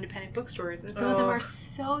still independent bookstores, and some of them Oh. are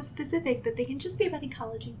so specific that they can just be about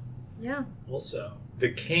ecology. Yeah. Also, the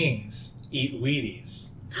Kings eat Wheaties.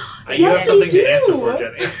 Yes, You have they something do. to answer for,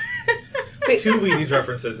 Jenny. There's 2 Wheaties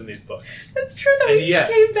references in these books. It's true that And we yet-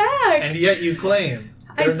 came back. And yet you claim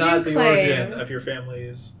I they're do not the claim. origin of your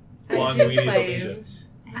family's I long do Wheaties claim. allegiance.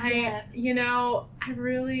 I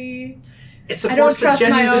really... It I don't supports the trust my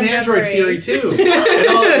Jenny's own and Android memory. theory, too.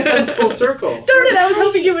 It comes full circle. Darn it, I was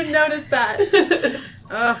hoping you would notice that.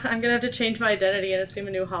 Ugh, I'm gonna have to change my identity and assume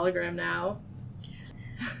a new hologram now.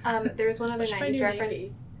 There's one other What's my 90s new reference baby?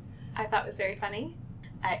 I thought was very funny.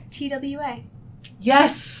 TWA.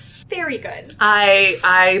 Yes. Very good.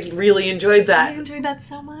 I really enjoyed I that. enjoyed that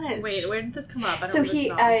so much. Wait, where did this come up? I don't So know he,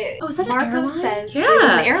 what's wrong. oh, is that an Marco airline? says Yeah. it was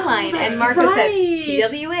an airline, Oh, that's and Marco right. says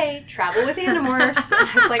TWA, travel with Animorphs. And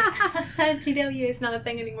I was like, TWA is not a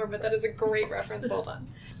thing anymore, but that is a great reference. Well done.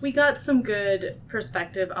 We got some good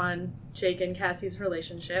perspective on Jake and Cassie's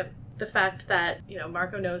relationship. The fact that,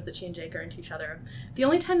 Marco knows that she and Jake are into each other. The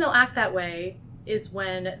only time they'll act that way is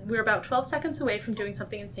when we're about 12 seconds away from doing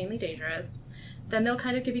something insanely dangerous. Then they'll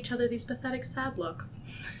kind of give each other these pathetic, sad looks.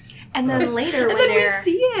 And then later, And when then we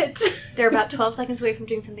see it. they're about 12 seconds away from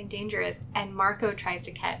doing something dangerous, and Marco tries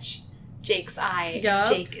to catch Jake's eye, Yup.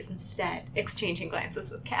 and Jake is instead exchanging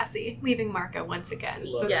glances with Cassie, leaving Marco once again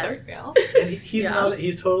Love with Yes. third wheel. And he's Yeah.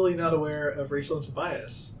 he's totally not aware of Rachel and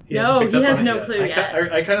Tobias. No, hasn't picked he up has on it no yet. clue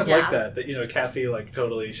yet. I kind of Yeah. like that Cassie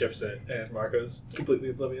totally ships it and Marco's completely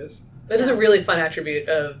oblivious. That is a really fun attribute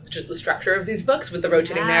of just the structure of these books with the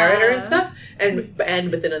rotating Yeah. narrator and stuff,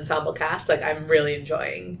 and with an ensemble cast. Like, I'm really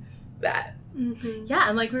enjoying that. Mm-hmm. Yeah,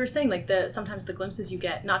 and like we were saying, sometimes the glimpses you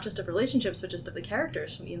get, not just of relationships, but just of the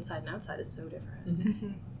characters from the inside and outside is so different. Mm-hmm.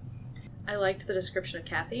 I liked the description of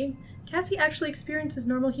Cassie. Cassie actually experiences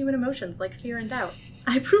normal human emotions like fear and doubt.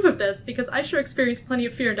 I approve of this because I sure experienced plenty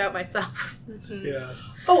of fear and doubt myself. Yeah.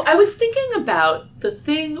 Oh, I was thinking about the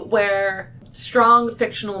thing where strong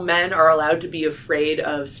fictional men are allowed to be afraid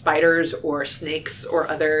of spiders or snakes or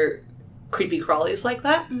other creepy crawlies like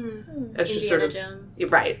that. Mm. It's just Indiana sort of Jones. You're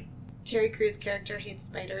right. Terry Crews' character hates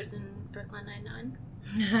spiders in Brooklyn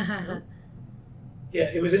Nine-Nine. Yeah,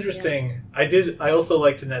 it was interesting. I also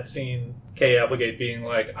liked in that scene Kay Applegate being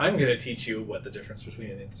like, I'm going to teach you what the difference between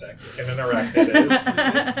an insect and an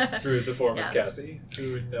arachnid is through the form Yeah. of Cassie,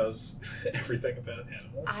 who knows everything about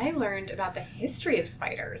animals. I learned about the history of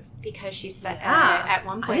spiders because she said Yeah. at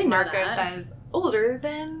one I point didn't know Marco that. says older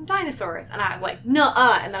than dinosaurs, and I was like,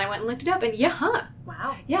 nuh-uh, and then I went and looked it up, and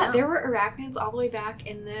Wow. yeah, Wow. there were arachnids all the way back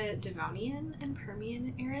in the Devonian and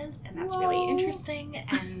Permian eras, and that's really Whoa. interesting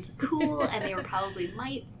and cool, and they were probably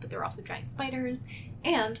mites, but they're also giant spiders.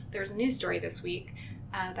 And there's a news story this week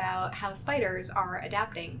about how spiders are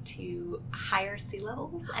adapting to higher sea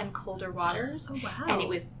levels and colder waters. Oh, wow. And it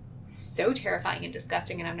was so terrifying and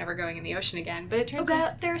disgusting, and I'm never going in the ocean again. But it turns Okay.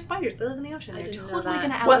 out there are spiders. They live in the ocean. I They're didn't know totally that.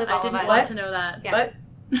 going to What? outlive I all of didn't us. want to know that. Yeah. But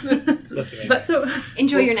That's amazing. So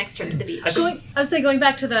Enjoy your next trip to the beach. I think- I was saying, going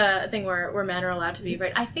back to the thing where men are allowed to be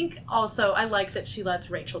afraid, I think also I like that she lets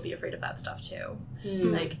Rachel be afraid of that stuff too.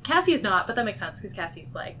 Like, Cassie is not, but that makes sense because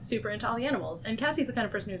Cassie's super into all the animals. And Cassie's the kind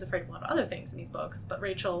of person who's afraid of a lot of other things in these books. But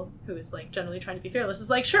Rachel, who is generally trying to be fearless, is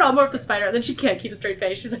like, sure, I'll morph the spider. And then she can't keep a straight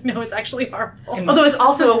face. She's like, no, it's actually horrible. And- although it's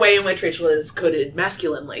also a way in which Rachel is coded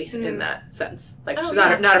masculinely in that sense. Like, Oh, she's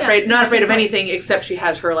yeah. not afraid Yeah. not afraid of That's a anything except she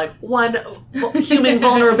has her one human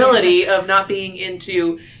vulnerability of not being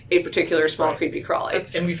into a particular small Right. creepy crawly.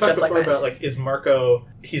 And we've talked Just like before that. about is Marco,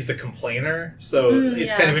 he's the complainer, so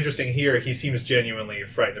it's yeah. kind of interesting here. He seems genuinely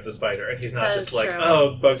frightened of the spider, and he's not That just is like, true.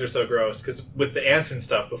 oh, bugs are so gross. Because with the ants and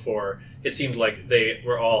stuff before, it seemed like they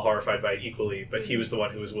were all horrified by it equally, but he was the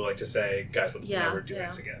one who was willing to say, guys, let's Yeah, never do yeah.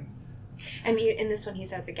 ants again. And in this one, he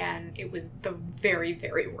says again, it was the very,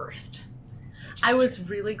 very worst. I was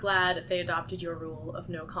really glad they adopted your rule of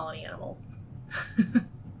no colony animals.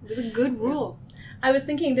 It was a good rule. I was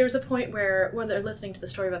thinking there was a point where when they're listening to the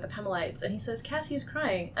story about the Pemalites, and he says, Cassie is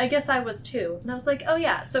crying. I guess I was too. And I was like, oh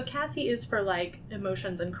yeah, so Cassie is for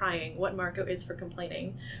emotions and crying what Marco is for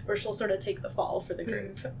complaining, where she'll sort of take the fall for the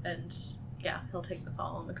group. And yeah, he'll take the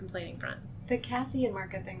fall on the complaining front. The Cassie and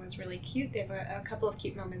Marco thing was really cute. They have a couple of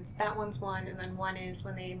cute moments. That one's one, and then one is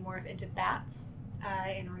when they morph into bats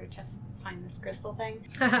in order to find this crystal thing.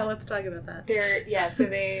 Let's talk about that. So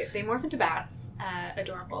they morph into bats,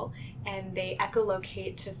 adorable, and they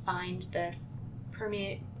echolocate to find this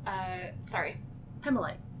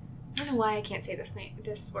Pemalite. I don't know why I can't say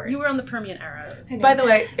this word. You were on the Permian era. By the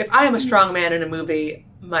way, if I am a strong man in a movie,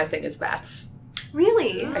 my thing is bats.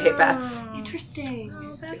 Really? I hate bats. Interesting.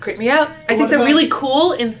 They creep me out. I think they're really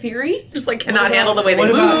cool in theory. Just like cannot handle the way they What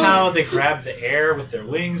move. about how they grab the air with their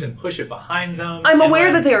wings and push it behind them? I'm And aware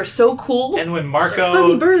when- that they are so cool. And when Fuzzy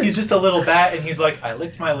Marco, birds. he's just a little bat, and he's like, I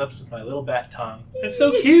licked my lips with my little bat tongue. It's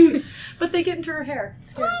so cute. But they get into her hair.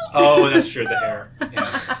 It's scary. Oh, that's true, the hair.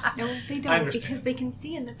 Yeah. No, they I don't understand. because they can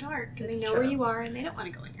see in the dark and It's they know true. where you are and they don't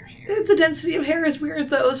want to go in your hair. The density of hair is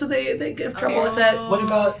weird though, so they get in trouble with that. What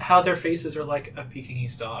about how their faces are like a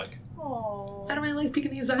Pekingese dog? Aww. I don't really like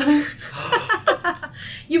Pekingese either.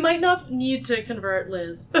 You might not need to convert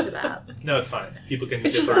Liz to bats. No, it's fine. People can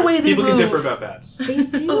It's differ. just the way they People can move. differ about bats. They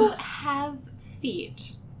do have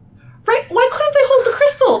feet. Right? Why couldn't they hold the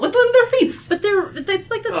crystal with one of their feet? But it's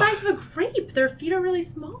like the size of a grape. Their feet are really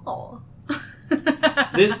small.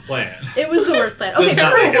 This plan. It was the worst plan. Does Okay,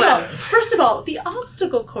 not first make of any all, sense. first of all, the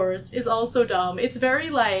obstacle course is also dumb. It's very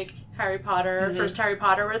like Harry Potter, Mhm. first Harry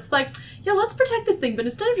Potter, where it's like, yeah, let's protect this thing, but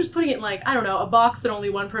instead of just putting it in like, I don't know, a box that only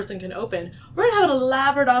one person can open, we're gonna have an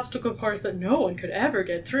elaborate obstacle course that no one could ever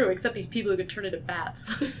get through except these people who could turn into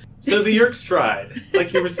bats. So the Yeerks tried,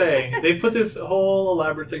 like you were saying. They put this whole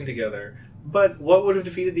elaborate thing together. But what would have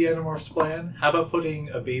defeated the Animorphs' plan? How about putting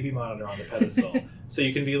a baby monitor on the pedestal? So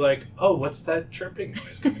you can be like, oh, what's that chirping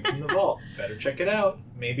noise coming from the vault? Better check it out.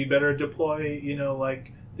 Maybe better deploy,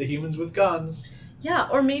 like the humans with guns. Yeah,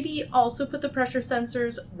 or maybe also put the pressure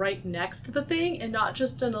sensors right next to the thing and not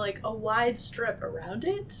just in like a wide strip around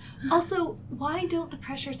it. Also, why don't the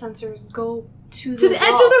pressure sensors go to To the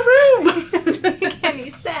edge of the room! It doesn't make any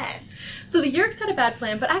sense. So the Yeerks had a bad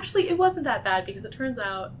plan, but actually it wasn't that bad because it turns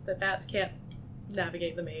out that bats can't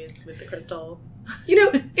navigate the maze with the crystal. You know,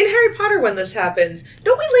 in Harry Potter when this happens,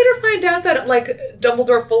 don't we later find out that, like,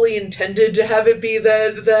 Dumbledore fully intended to have it be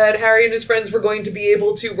that Harry and his friends were going to be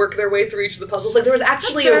able to work their way through each of the puzzles? Like, there was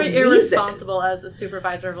actually That's very a reason. irresponsible as a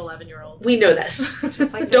supervisor of 11-year-olds. We know this.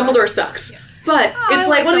 Just like Dumbledore sucks. But I it's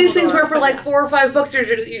like like one of these things Dumbledore, where for but like yeah. 4 or 5 books, you're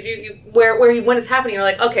just, when it's happening, you're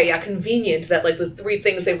like, okay, yeah, convenient that like the 3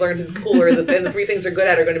 things they've learned in school and the 3 things they're good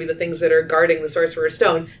at are going to be the things that are guarding the Sorcerer's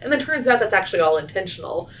Stone. And then turns out that's actually all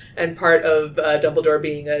intentional and part of Dumbledore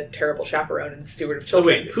being a terrible chaperone and steward of So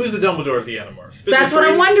children. wait, who's the Dumbledore of the Animorphs? That's what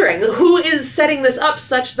I'm wondering. Who is setting this up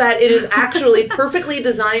such that it is actually perfectly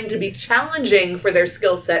designed to be challenging for their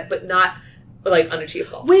skill set, but not like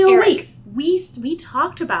unachievable? Wait. We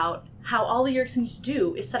talked about how all the Yeerks need to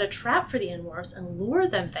do is set a trap for the Animorphs and lure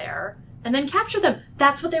them there and then capture them.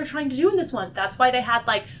 That's what they were trying to do in this one. That's why they had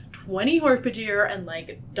like 20 Hork-Bajir and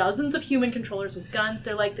like dozens of human controllers with guns.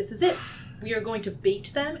 They're like, this is it. We are going to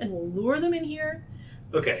bait them and we'll lure them in here.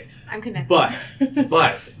 Okay, I'm convinced.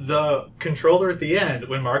 but the controller at the end,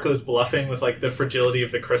 when Marco's bluffing with like the fragility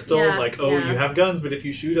of the crystal, Yeah, like, oh, yeah. you have guns, but if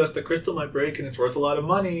you shoot us, the crystal might break and it's worth a lot of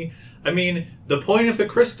money. I mean, the point of the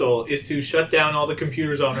crystal is to shut down all the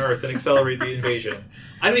computers on Earth and accelerate the invasion.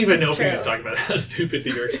 I don't even know if we need to talk about how stupid the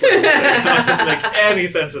Yeerks plan is. It doesn't make any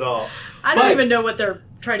sense at all. I don't But even know what they're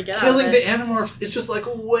trying to get Killing out of the it. Animorphs is just like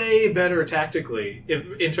way better tactically,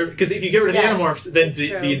 because if you get rid of Yes, the Animorphs, then it's the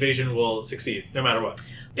true. invasion will succeed no matter what.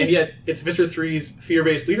 And yet, it's Visser 3's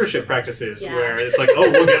fear-based leadership practices, Yeah. where it's like, oh,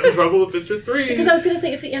 we'll get in trouble with Visser 3. Because I was going to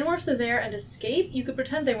say, if the Animorphs are there and escape, you could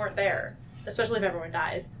pretend they weren't there. Especially if everyone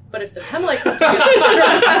dies. But if the Pemmelite crystal gets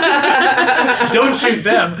destroyed... Don't shoot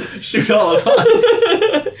them, shoot all of us.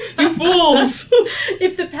 You fools!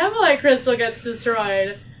 If the Pemmelite crystal gets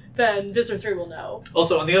destroyed, then Visser 3 will know.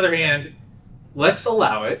 Also, on the other hand, let's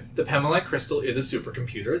allow it. The Pemmelite crystal is a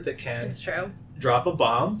supercomputer that can It's true. drop a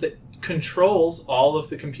bomb that controls all of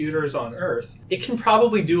the computers on Earth. It can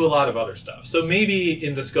probably do a lot of other stuff. So maybe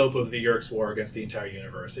in the scope of the Yeerks' war against the entire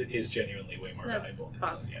universe, it is genuinely way more That's valuable than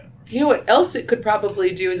possible. killing the Animorphs. You know what else it could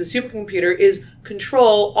probably do as a supercomputer is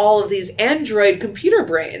control all of these android computer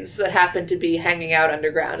brains that happen to be hanging out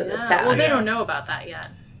underground in this Yeah, town. well, they Yeah. don't know about that yet.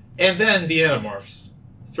 And then the Animorphs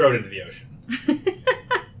throw it into the ocean.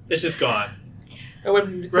 It's just gone. I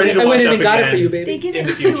went, Ready to I wash went in up and got it again. for you, baby. They give In it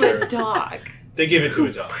the to future. a dog. They give it to Who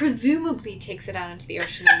a dog. presumably takes it out into the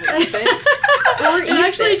ocean and loses it. Or It eats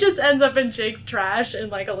actually it. just ends up in Jake's trash in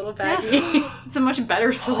like a little baggie. It's a much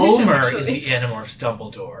better solution, Homer actually. is the Animorphs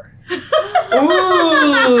Dumbledore.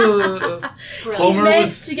 Ooh. Homer meant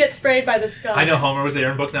was... to get sprayed by the skunk. I know Homer was there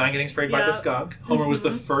in book 9 getting sprayed by Yeah. the skunk. Homer was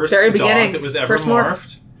the first Very dog beginning. that was ever First morph.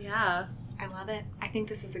 morphed. Yeah. I love it. I think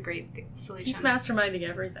this is a great solution. He's masterminding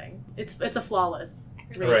everything. It's a flawless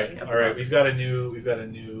reading Right. of All the right. books. We've got a new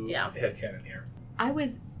Yeah. headcanon here. I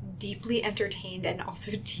was deeply entertained and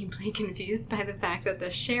also deeply confused by the fact that the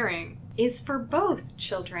sharing is for both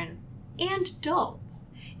children and adults.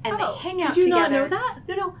 and they hang out did you together. not know that?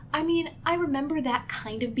 No. I mean, I remember that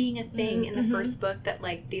kind of being a thing in the first book, that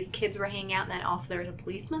like these kids were hanging out, and then also there was a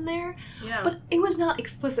policeman there. Yeah. But it was not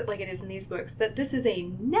explicit like it is in these books, that this is a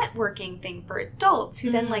networking thing for adults who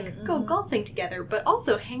then like go golfing together, but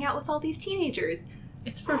also hang out with all these teenagers.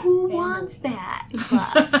 It's for Who families. wants that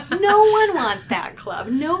club? No one wants that club.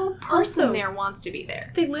 No person Also, there wants to be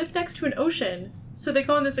there. They live next to an ocean, so they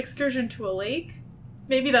go on this excursion to a lake.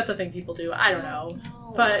 Maybe that's a thing people do. I don't know.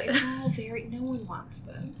 No, But- it's all very. No one wants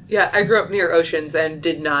this. Yeah, I grew up near oceans and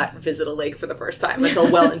did not visit a lake for the first time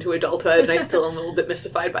until well into adulthood, and I still am a little bit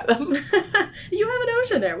mystified by them. You have an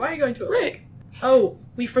ocean there. Why are you going to a lake? Right. Oh,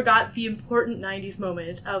 we forgot the important 90s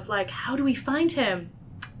moment of like, how do we find him?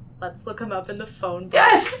 Let's look him up in the phone book.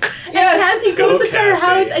 Yes! And Yes! Cassie goes into her Cassie.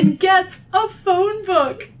 house and gets a phone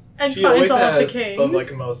book and She finds always all of the has kings. the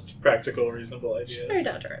like most practical, reasonable ideas. She's very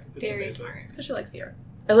down to earth. It's Very amazing. smart. It's because she likes the earth.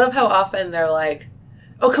 I love how often they're like,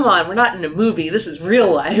 oh, come on, we're not in a movie. This is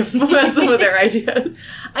real life. That's some of their ideas.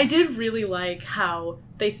 I did really like how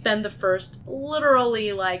they spend the first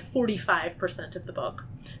literally like 45% of the book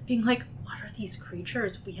being like, what are these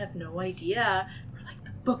creatures? We have no idea. We're like,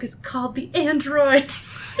 the book is called The Android.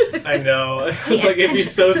 I know. It's like it'd be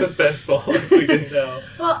so suspenseful if we didn't know.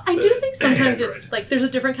 Well, I So, do think sometimes Android. it's like there's a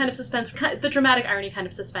different kind of suspense, the dramatic irony kind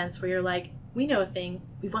of suspense, where you're like, we know a thing,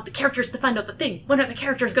 we want the characters to find out the thing. When are the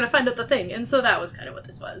characters going to find out the thing? And so that was kind of what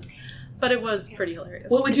this was, but it was pretty hilarious.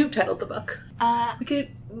 What would you have titled the book?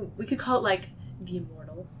 we could call it like The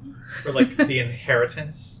Immortal. Or like The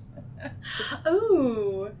Inheritance.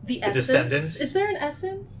 Oh, the essence. Descendants? Is there an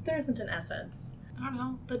essence? There isn't an essence. I don't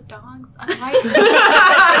know. The dogs. No,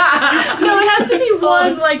 it has to be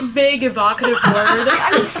one like vague evocative word.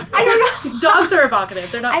 I don't know. Dogs are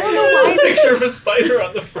evocative. They're not. I don't very- know why. Picture of a spider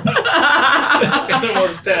on the front. In the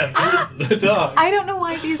Morse 10. The dogs. I don't know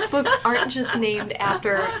why these books aren't just named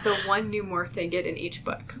after the one new morph they get in each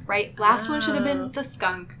book, right? Last one should have been the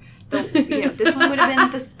skunk. This one would have been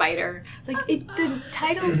the spider. Like, the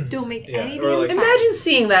titles don't make any or damn like- sense. Imagine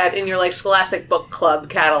seeing that in your like Scholastic Book Club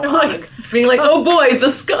catalog. Like, being like, oh boy, the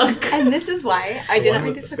skunk. And this is why I The did one not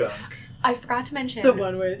read with these the books. skunk. I forgot to mention The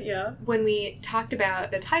one with when we talked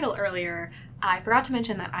about the title earlier, I forgot to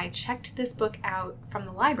mention that I checked this book out from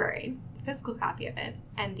the library, the physical copy of it,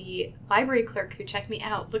 and the library clerk who checked me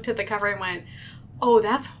out looked at the cover and went, oh,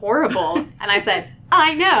 that's horrible. And I said,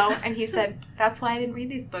 I know. And he said, that's why I didn't read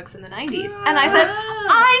these books in the 90s. And I said,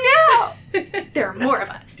 I know. There are more of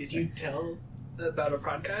us. Did you tell about our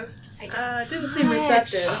podcast? Didn't seem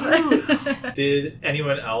receptive. Shoot. Did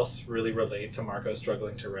anyone else really relate to Marco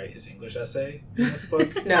struggling to write his English essay in this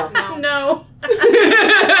book? No. No.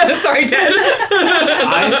 Sorry, Ted.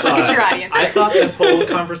 Look at your audience. I thought this whole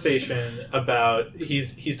conversation about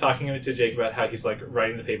he's talking to Jake about how he's like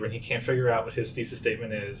writing the paper and he can't figure out what his thesis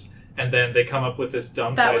statement is, and then they come up with this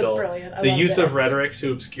dumb That was title, brilliant. I the loved use it. of rhetoric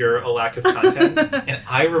to obscure a lack of content. And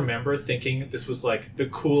I remember thinking this was like the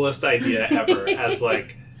coolest idea ever as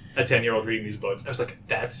like a 10-year-old reading these books. I was like,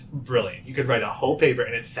 that's brilliant. You could write a whole paper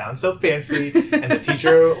and it sounds so fancy and the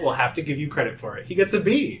teacher will have to give you credit for it. He gets a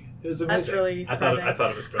B. It was amazing. That's really surprising. I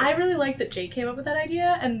thought it was I brilliant. really like that Jake came up with that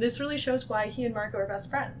idea, and this really shows why he and Marco are best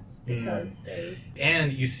friends. Because they...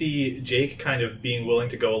 And you see Jake kind of being willing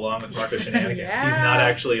to go along with Marco's shenanigans. Yeah. He's not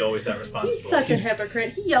actually always that responsible. He's such a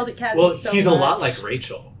hypocrite. He yelled at Cassie Well, so he's much. a lot like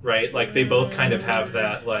Rachel, right? Like, they both kind of have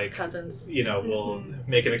that, like, Cousins. you know, we'll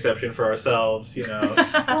make an exception for ourselves, you know,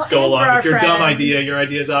 Well, go and along for our with your dumb friends. idea. Your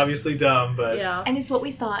idea is obviously dumb, but Yeah. And it's what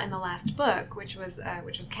we saw in the last book, which was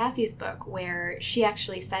Cassie's book, where she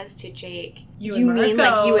actually says to Jake, You "You and mean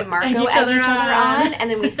like Marco you and Marco egg egg each each other other on." on?" And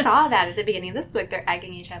then we saw that at the beginning of this book, they're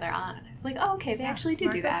egging each other on. And it's like, oh, okay, they actually do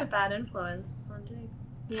Marco's that. a bad influence on Jake.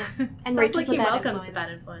 Yeah. And And Sounds Rachel's like a he bad welcomes the influence.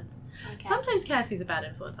 bad influence. on Cassie. Sometimes Cassie's a bad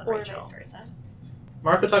influence on Or Rachel. vice versa.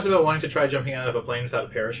 Marco talked about wanting to try jumping out of a plane without a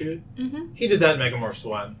parachute. Mm-hmm. He did that in Megamorphs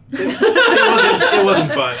 1. It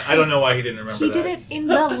wasn't fun. I don't know why he didn't remember He that. did it in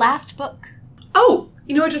the last book. Oh,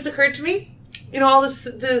 you know what just occurred to me? You know, all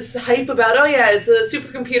this hype about, oh yeah, it's a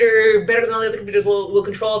supercomputer, better than all the other computers, will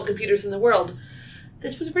control all the computers in the world.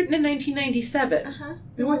 This was written in 1997. Uh-huh.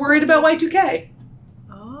 We were worried about Y2K.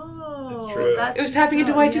 Oh. That's true. It was tapping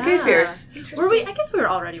into Y2K fears. Were we? I guess we were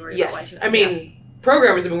already worried Yes. about Y2K. I mean,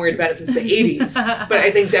 programmers have been worried about it since the 80s. But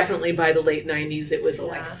I think definitely by the late 90s, it was a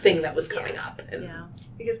Yeah. thing that was coming up. And Yeah.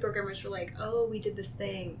 Because programmers were like, oh, we did this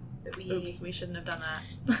thing that we... Oops, we shouldn't have done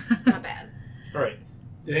that. Not bad. All right.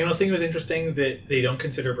 Did anyone else think it was interesting that they don't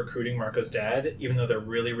consider recruiting Marco's dad, even though they're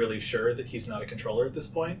really, really sure that he's not a controller at this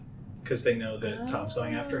point? Because they know that Tom's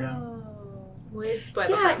going after him. Oh. Would spoil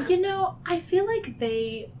the Yeah, premise. you know, I feel like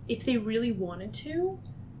if they really wanted to,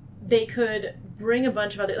 they could bring a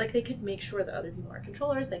bunch of other, like, they could make sure that other people are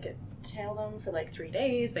controllers. They could tail them for, like, 3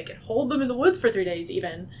 days. They could hold them in the woods for 3 days,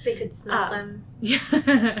 even. They could smell them. Yeah.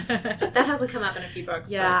 That hasn't come up in a few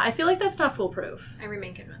books. Yeah, I feel like that's not foolproof. I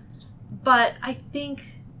remain convinced. But I think,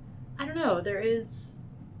 I don't know, there is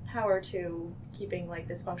power to keeping, like,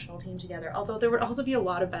 this functional team together. Although there would also be a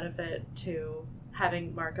lot of benefit to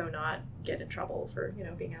having Marco not get in trouble for, you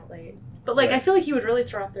know, being out late. But, like, Right. I feel like he would really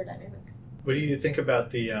throw off their dynamic. What do you think about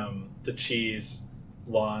the Chi's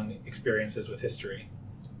long experiences with history,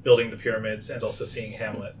 building the pyramids and also seeing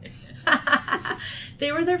Hamlet?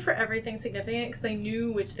 They were there for everything significant because they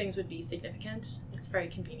knew which things would be significant. It's very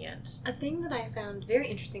convenient. A thing that I found very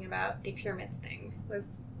interesting about the pyramids thing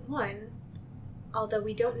was, one, although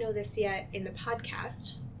we don't know this yet in the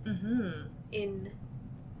podcast, Mm-hmm. in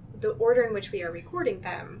the order in which we are recording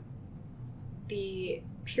them, the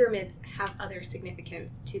pyramids have other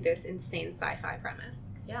significance to this insane sci-fi premise.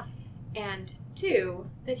 Yeah. And two,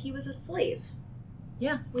 that he was a slave.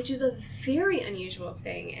 Yeah. Which is a very unusual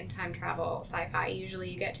thing in time travel sci-fi. Usually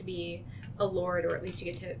you get to be a lord, or at least you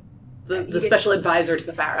get to... The special advisor to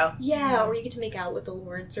the pharaoh. Yeah, or you get to make out with the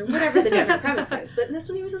lords, or whatever the different premise is. But in this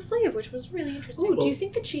one he was a slave, which was really interesting. Ooh, do you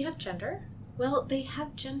think the Chi have gender? Well, they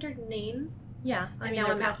have gendered names. Yeah. I And mean, now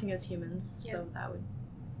they're I'm passing as humans, Yeah. so that would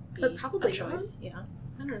be But probably a choice. not. Yeah.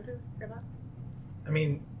 I don't know, they're robots. I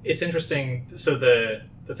mean, it's interesting. So the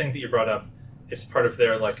thing that you brought up, it's part of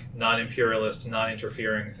their, like, non-imperialist,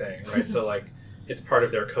 non-interfering thing, right? So, like, it's part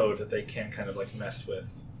of their code that they can't kind of, like, mess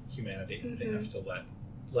with humanity. They Mhm. have to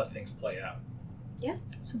let things play out.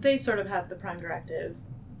 So they sort of have the prime directive,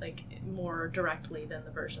 like, more directly than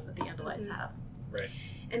the version that the Andalites Mhm. have. Right.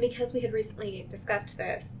 And because we had recently discussed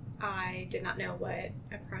this, I did not know what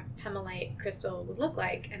a Pemalite crystal would look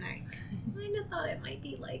like, and I kind of thought it might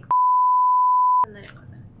be like and then it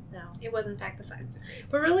wasn't. No. It was in fact the size.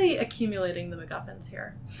 We're really accumulating the MacGuffins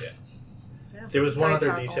here. Yeah. There was one Very other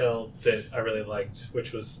powerful. detail that I really liked,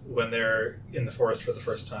 which was when they're in the forest for the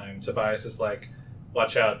first time, Tobias is like,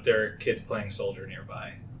 watch out, there are kids playing soldier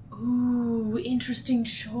nearby. Ooh, interesting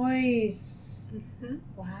choice. Mm-hmm.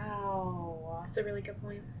 Wow. That's a really good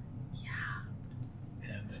point. Yeah.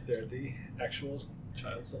 And they're the actual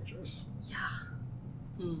child soldiers. Yeah.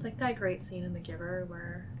 Hmm. It's like that great scene in The Giver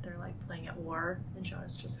where they're like playing at war and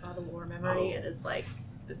Jonas just saw the war memory and is like,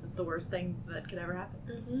 this is the worst thing that could ever happen.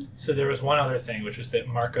 Mm-hmm. So there was one other thing, which was that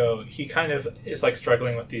Marco, he kind of is like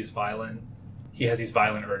struggling with these he has these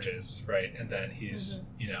violent urges, right? And then he's,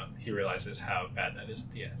 he realizes how bad that is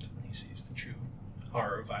at the end when he sees the true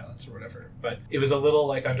horror of violence or whatever. But it was a little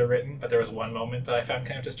like underwritten, but there was one moment that I found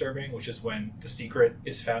kind of disturbing, which is when the secret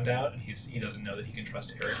is found out and he doesn't know that he can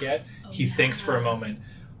trust Eric yet. He thinks for a moment,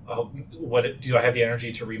 oh, do I have the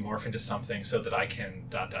energy to remorph into something so that I can ...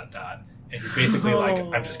 And he's basically like, I'm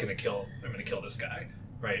gonna kill this guy,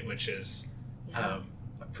 right? Which is a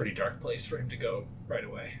pretty dark place for him to go right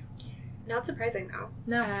away. Not surprising though.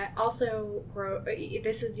 No. Also,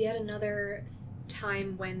 this is yet another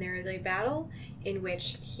time when there is a battle in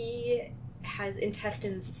which he has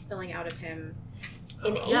intestines spilling out of him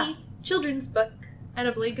in a children's book. And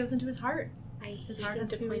a blade goes into his heart. His His heart has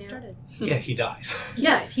to be restarted. Yeah, he dies.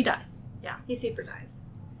 Yes, he dies. Yeah. He super dies.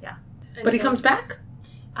 Yeah. But he comes back?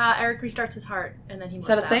 Eric restarts his heart and then he Is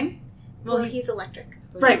moves that a thing? Well, he's electric.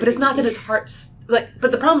 Right, but it's not that his heart's... but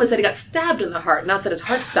the problem is that he got stabbed in the heart, not that his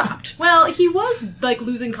heart stopped. Well, he was like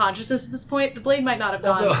losing consciousness at this point. The blade might not have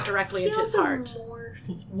gone Also- directly into his heart.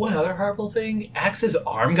 One other horrible thing, Axe's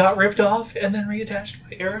arm got ripped off and then reattached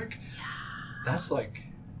by Eric. Yeah. That's like,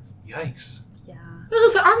 yikes. Yeah.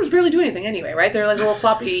 Those arms barely do anything anyway, right? They're like little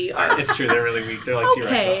floppy arms. It's true, they're really weak. They're like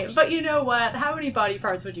T-Rex Okay, arms. but you know what? How many body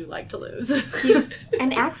parts would you like to lose?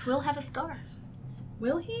 And Axe will have a scar.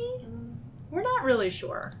 Will he? We're not really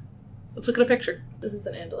sure. Let's look at a picture. This is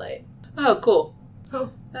an Andalite. Oh, cool. Oh.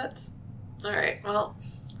 That's... Alright, well...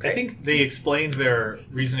 I think they explained their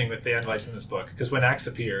reasoning with the Andalites in this book, because when Axe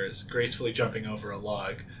appears, gracefully jumping over a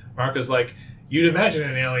log, Marco's like, you'd imagine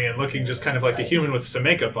an alien looking just kind of like a human with some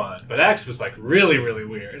makeup on, but Axe was like really, really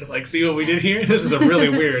weird. Like, see what we did here? This is a really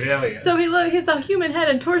weird alien. So he's a human head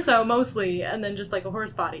and torso mostly, and then just like a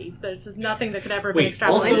horse body. There's just nothing that could ever be Wait, extrapolated.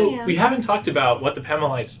 also, we haven't talked about what the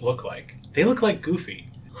Pemalites look like. They look like Goofy.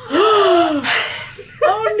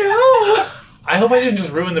 Oh no! I hope I didn't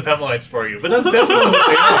just ruin the Pemalites for you, but that's definitely what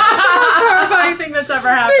they are. That's the most horrifying thing that's ever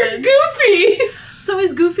happened. Goofy! So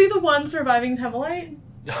is Goofy the one surviving Pemalite?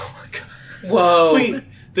 Oh my god. Whoa. Wait,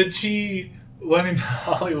 the Chi went into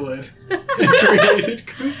Hollywood and created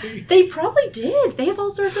Goofy. They probably did. They have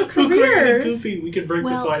all sorts of Who created careers. Goofy? We could break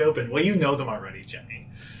this Well- wide open. Well, you know them already, Jenny.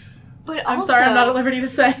 But I'm also, sorry, I'm not at liberty to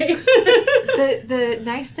say. the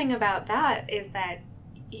nice thing about that is that,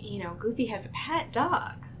 Goofy has a pet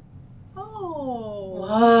dog. Oh.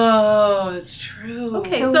 Whoa, that's true.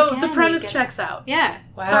 Okay, So so again, the premise we get- checks out. Yeah.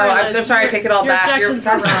 Wow, Sorry, I'm Liz, sorry, I take it all your back. objections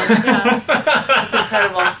were wrong. Yeah. That's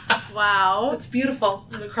incredible. Wow. That's beautiful.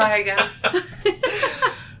 I'm gonna cry again.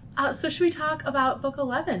 So should we talk about book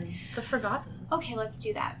 11, The Forgotten? Okay, let's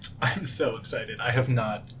do that. I'm so excited. I have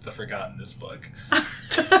not forgotten this book.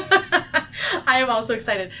 I am also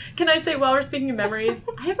excited. Can I say, while we're speaking of memories,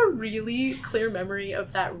 I have a really clear memory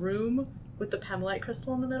of that room with the Pemalite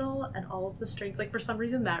crystal in the middle and all of the strings. Like, for some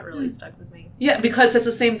reason, that really stuck with me. Yeah, because it's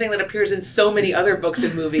the same thing that appears in so many other books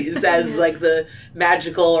and movies as like the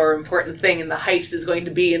magical or important thing, and the heist is going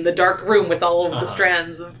to be in the dark room with all of the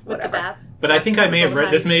strands of With whatever. the bats. But I think I may have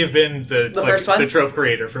read. This may have been the first one? the trope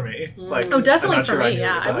creator for me. Like, Oh, definitely I'm not for sure I me, knew it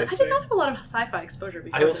yeah. was a I heist did thing. not have a lot of sci-fi exposure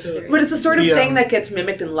before I this also- series. But it's the sort of The, thing that gets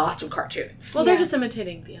mimicked in lots of cartoons. Well, they're Yeah. just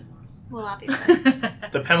imitating the Animorphs. Well, obviously.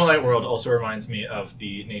 The Pemalite world also reminds me of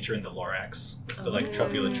the nature in the Lorax, with the like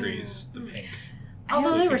truffula trees, the pink.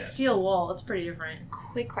 Although they were Floofiness. steel wool, it's pretty different.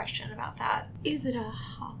 Quick question about that. Is it a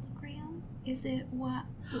hologram? Is it what?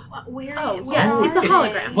 Where? Oh, where yes, are it's a they?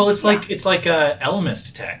 hologram. Well, it's like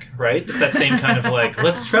Elemist tech, right? It's that same kind of like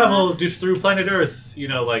let's travel through planet Earth.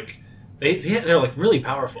 Like they're like really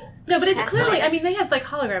powerful. No, but it's That's clearly, nice. I mean, they have like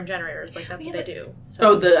hologram generators, like that's Yeah, what they but- do. So.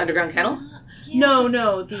 Oh, the underground kennel? Yeah.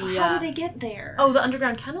 No, the... How do they get there? Oh, the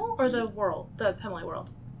underground kennel or the world? The Pemalite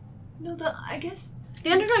world? no, I guess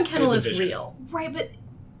The underground kennel There's is a vision. real. right, but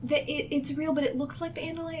it's real, but it looks like the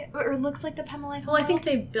Andalite, or it looks like the Pemalite. Well, I think world.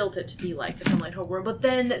 they built it to be like the Pemalite whole world, but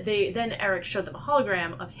then Eric showed them a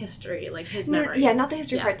hologram of history, like his No, memories. yeah, not the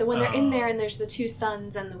history Yeah. part. The when they're in Oh. there and there's the two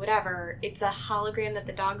sons and the whatever. It's a hologram that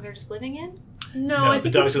the dogs are just living in No, No, I the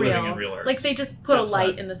think dogs it's are real. living in real Earth. Like they just put That's a light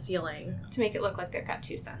not- in the ceiling. to make it look like they've got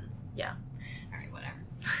two sons. Yeah. All right, whatever.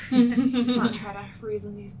 Let's not try to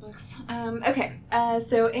reason these books. Okay,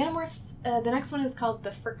 so Animorphs. The next one is called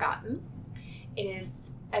The Forgotten. It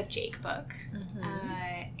is a Jake book,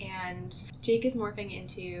 and Jake is morphing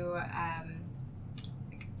into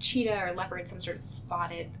like cheetah or leopard, some sort of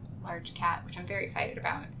spotted large cat, which I'm very excited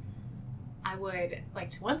about. I would like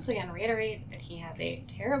to once again reiterate that he has a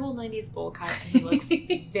terrible 90s bowl cut, and he looks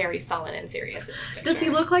very sullen and serious in this picture. Does he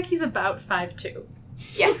look like he's about 5'2"?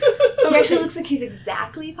 Yes. He actually looks like he's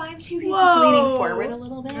exactly 5'2". He's just leaning forward a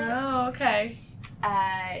little bit. Oh, okay.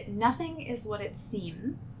 Nothing is what it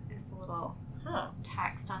seems, is the little Huh.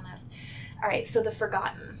 text on this. All right, so The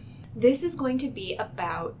Forgotten. This is going to be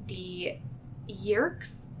about the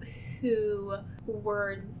Yeerks who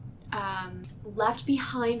were left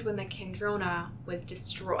behind when the Kandrona was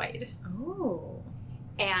destroyed. Oh.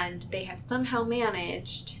 And they have somehow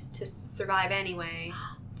managed to survive anyway.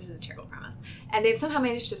 This is a terrible premise. And they've somehow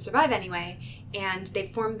managed to survive anyway, and they've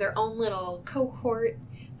formed their own little cohort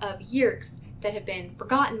of Yeerks that have been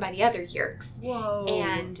forgotten by the other Yeerks. Whoa.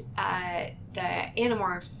 And the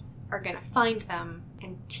Animorphs are going to find them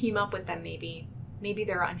and team up with them maybe. Maybe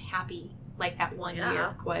they're unhappy like that one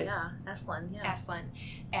Yeerk was. Yeah, Eslan, yeah. Eslan.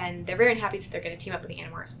 And they're very unhappy, so they're going to team up with the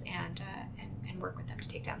Animorphs and work with them to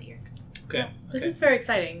take down the Yeerks. Okay. This is very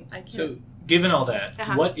exciting. I can't. So, given all that,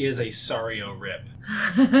 Uh-huh. what is a Sario Rip?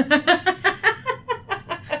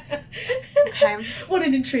 Okay. What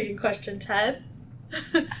an intriguing question, Ted.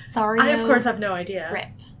 Sorry. I, of course, have no idea. Rip.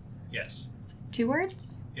 Yes. 2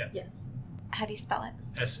 words? Yes. How do you spell it?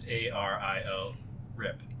 Sario.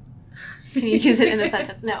 Rip. Can you use it in a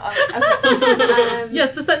sentence? No. Okay.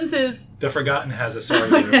 Yes, the sentence is... The Forgotten has a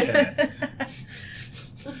Sario Rip in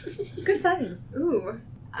it. Good sentence. Ooh.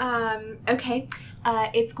 Okay.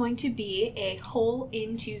 It's going to be a hole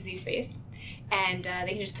into Z space, and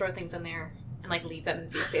they can just throw things in there and like leave them in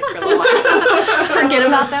Z space for a little while. Forget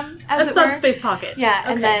about them. As A it were. subspace pocket. Yeah,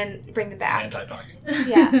 and Okay. then bring them back. Anti-pocket.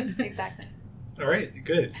 Yeah, exactly. All right,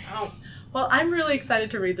 good. Well, I'm really excited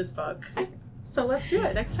to read this book. So let's do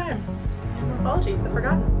it next time. Morphology, The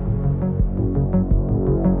Forgotten.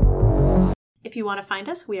 If you want to find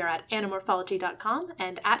us, we are at animorphology.com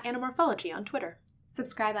and at animorphology on Twitter.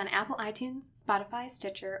 Subscribe on Apple iTunes, Spotify,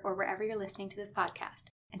 Stitcher, or wherever you're listening to this podcast.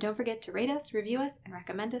 And don't forget to rate us, review us, and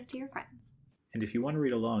recommend us to your friends. And if you want to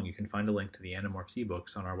read along, you can find a link to the Animorphs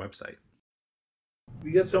ebooks on our website.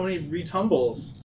 We got so many retumbles.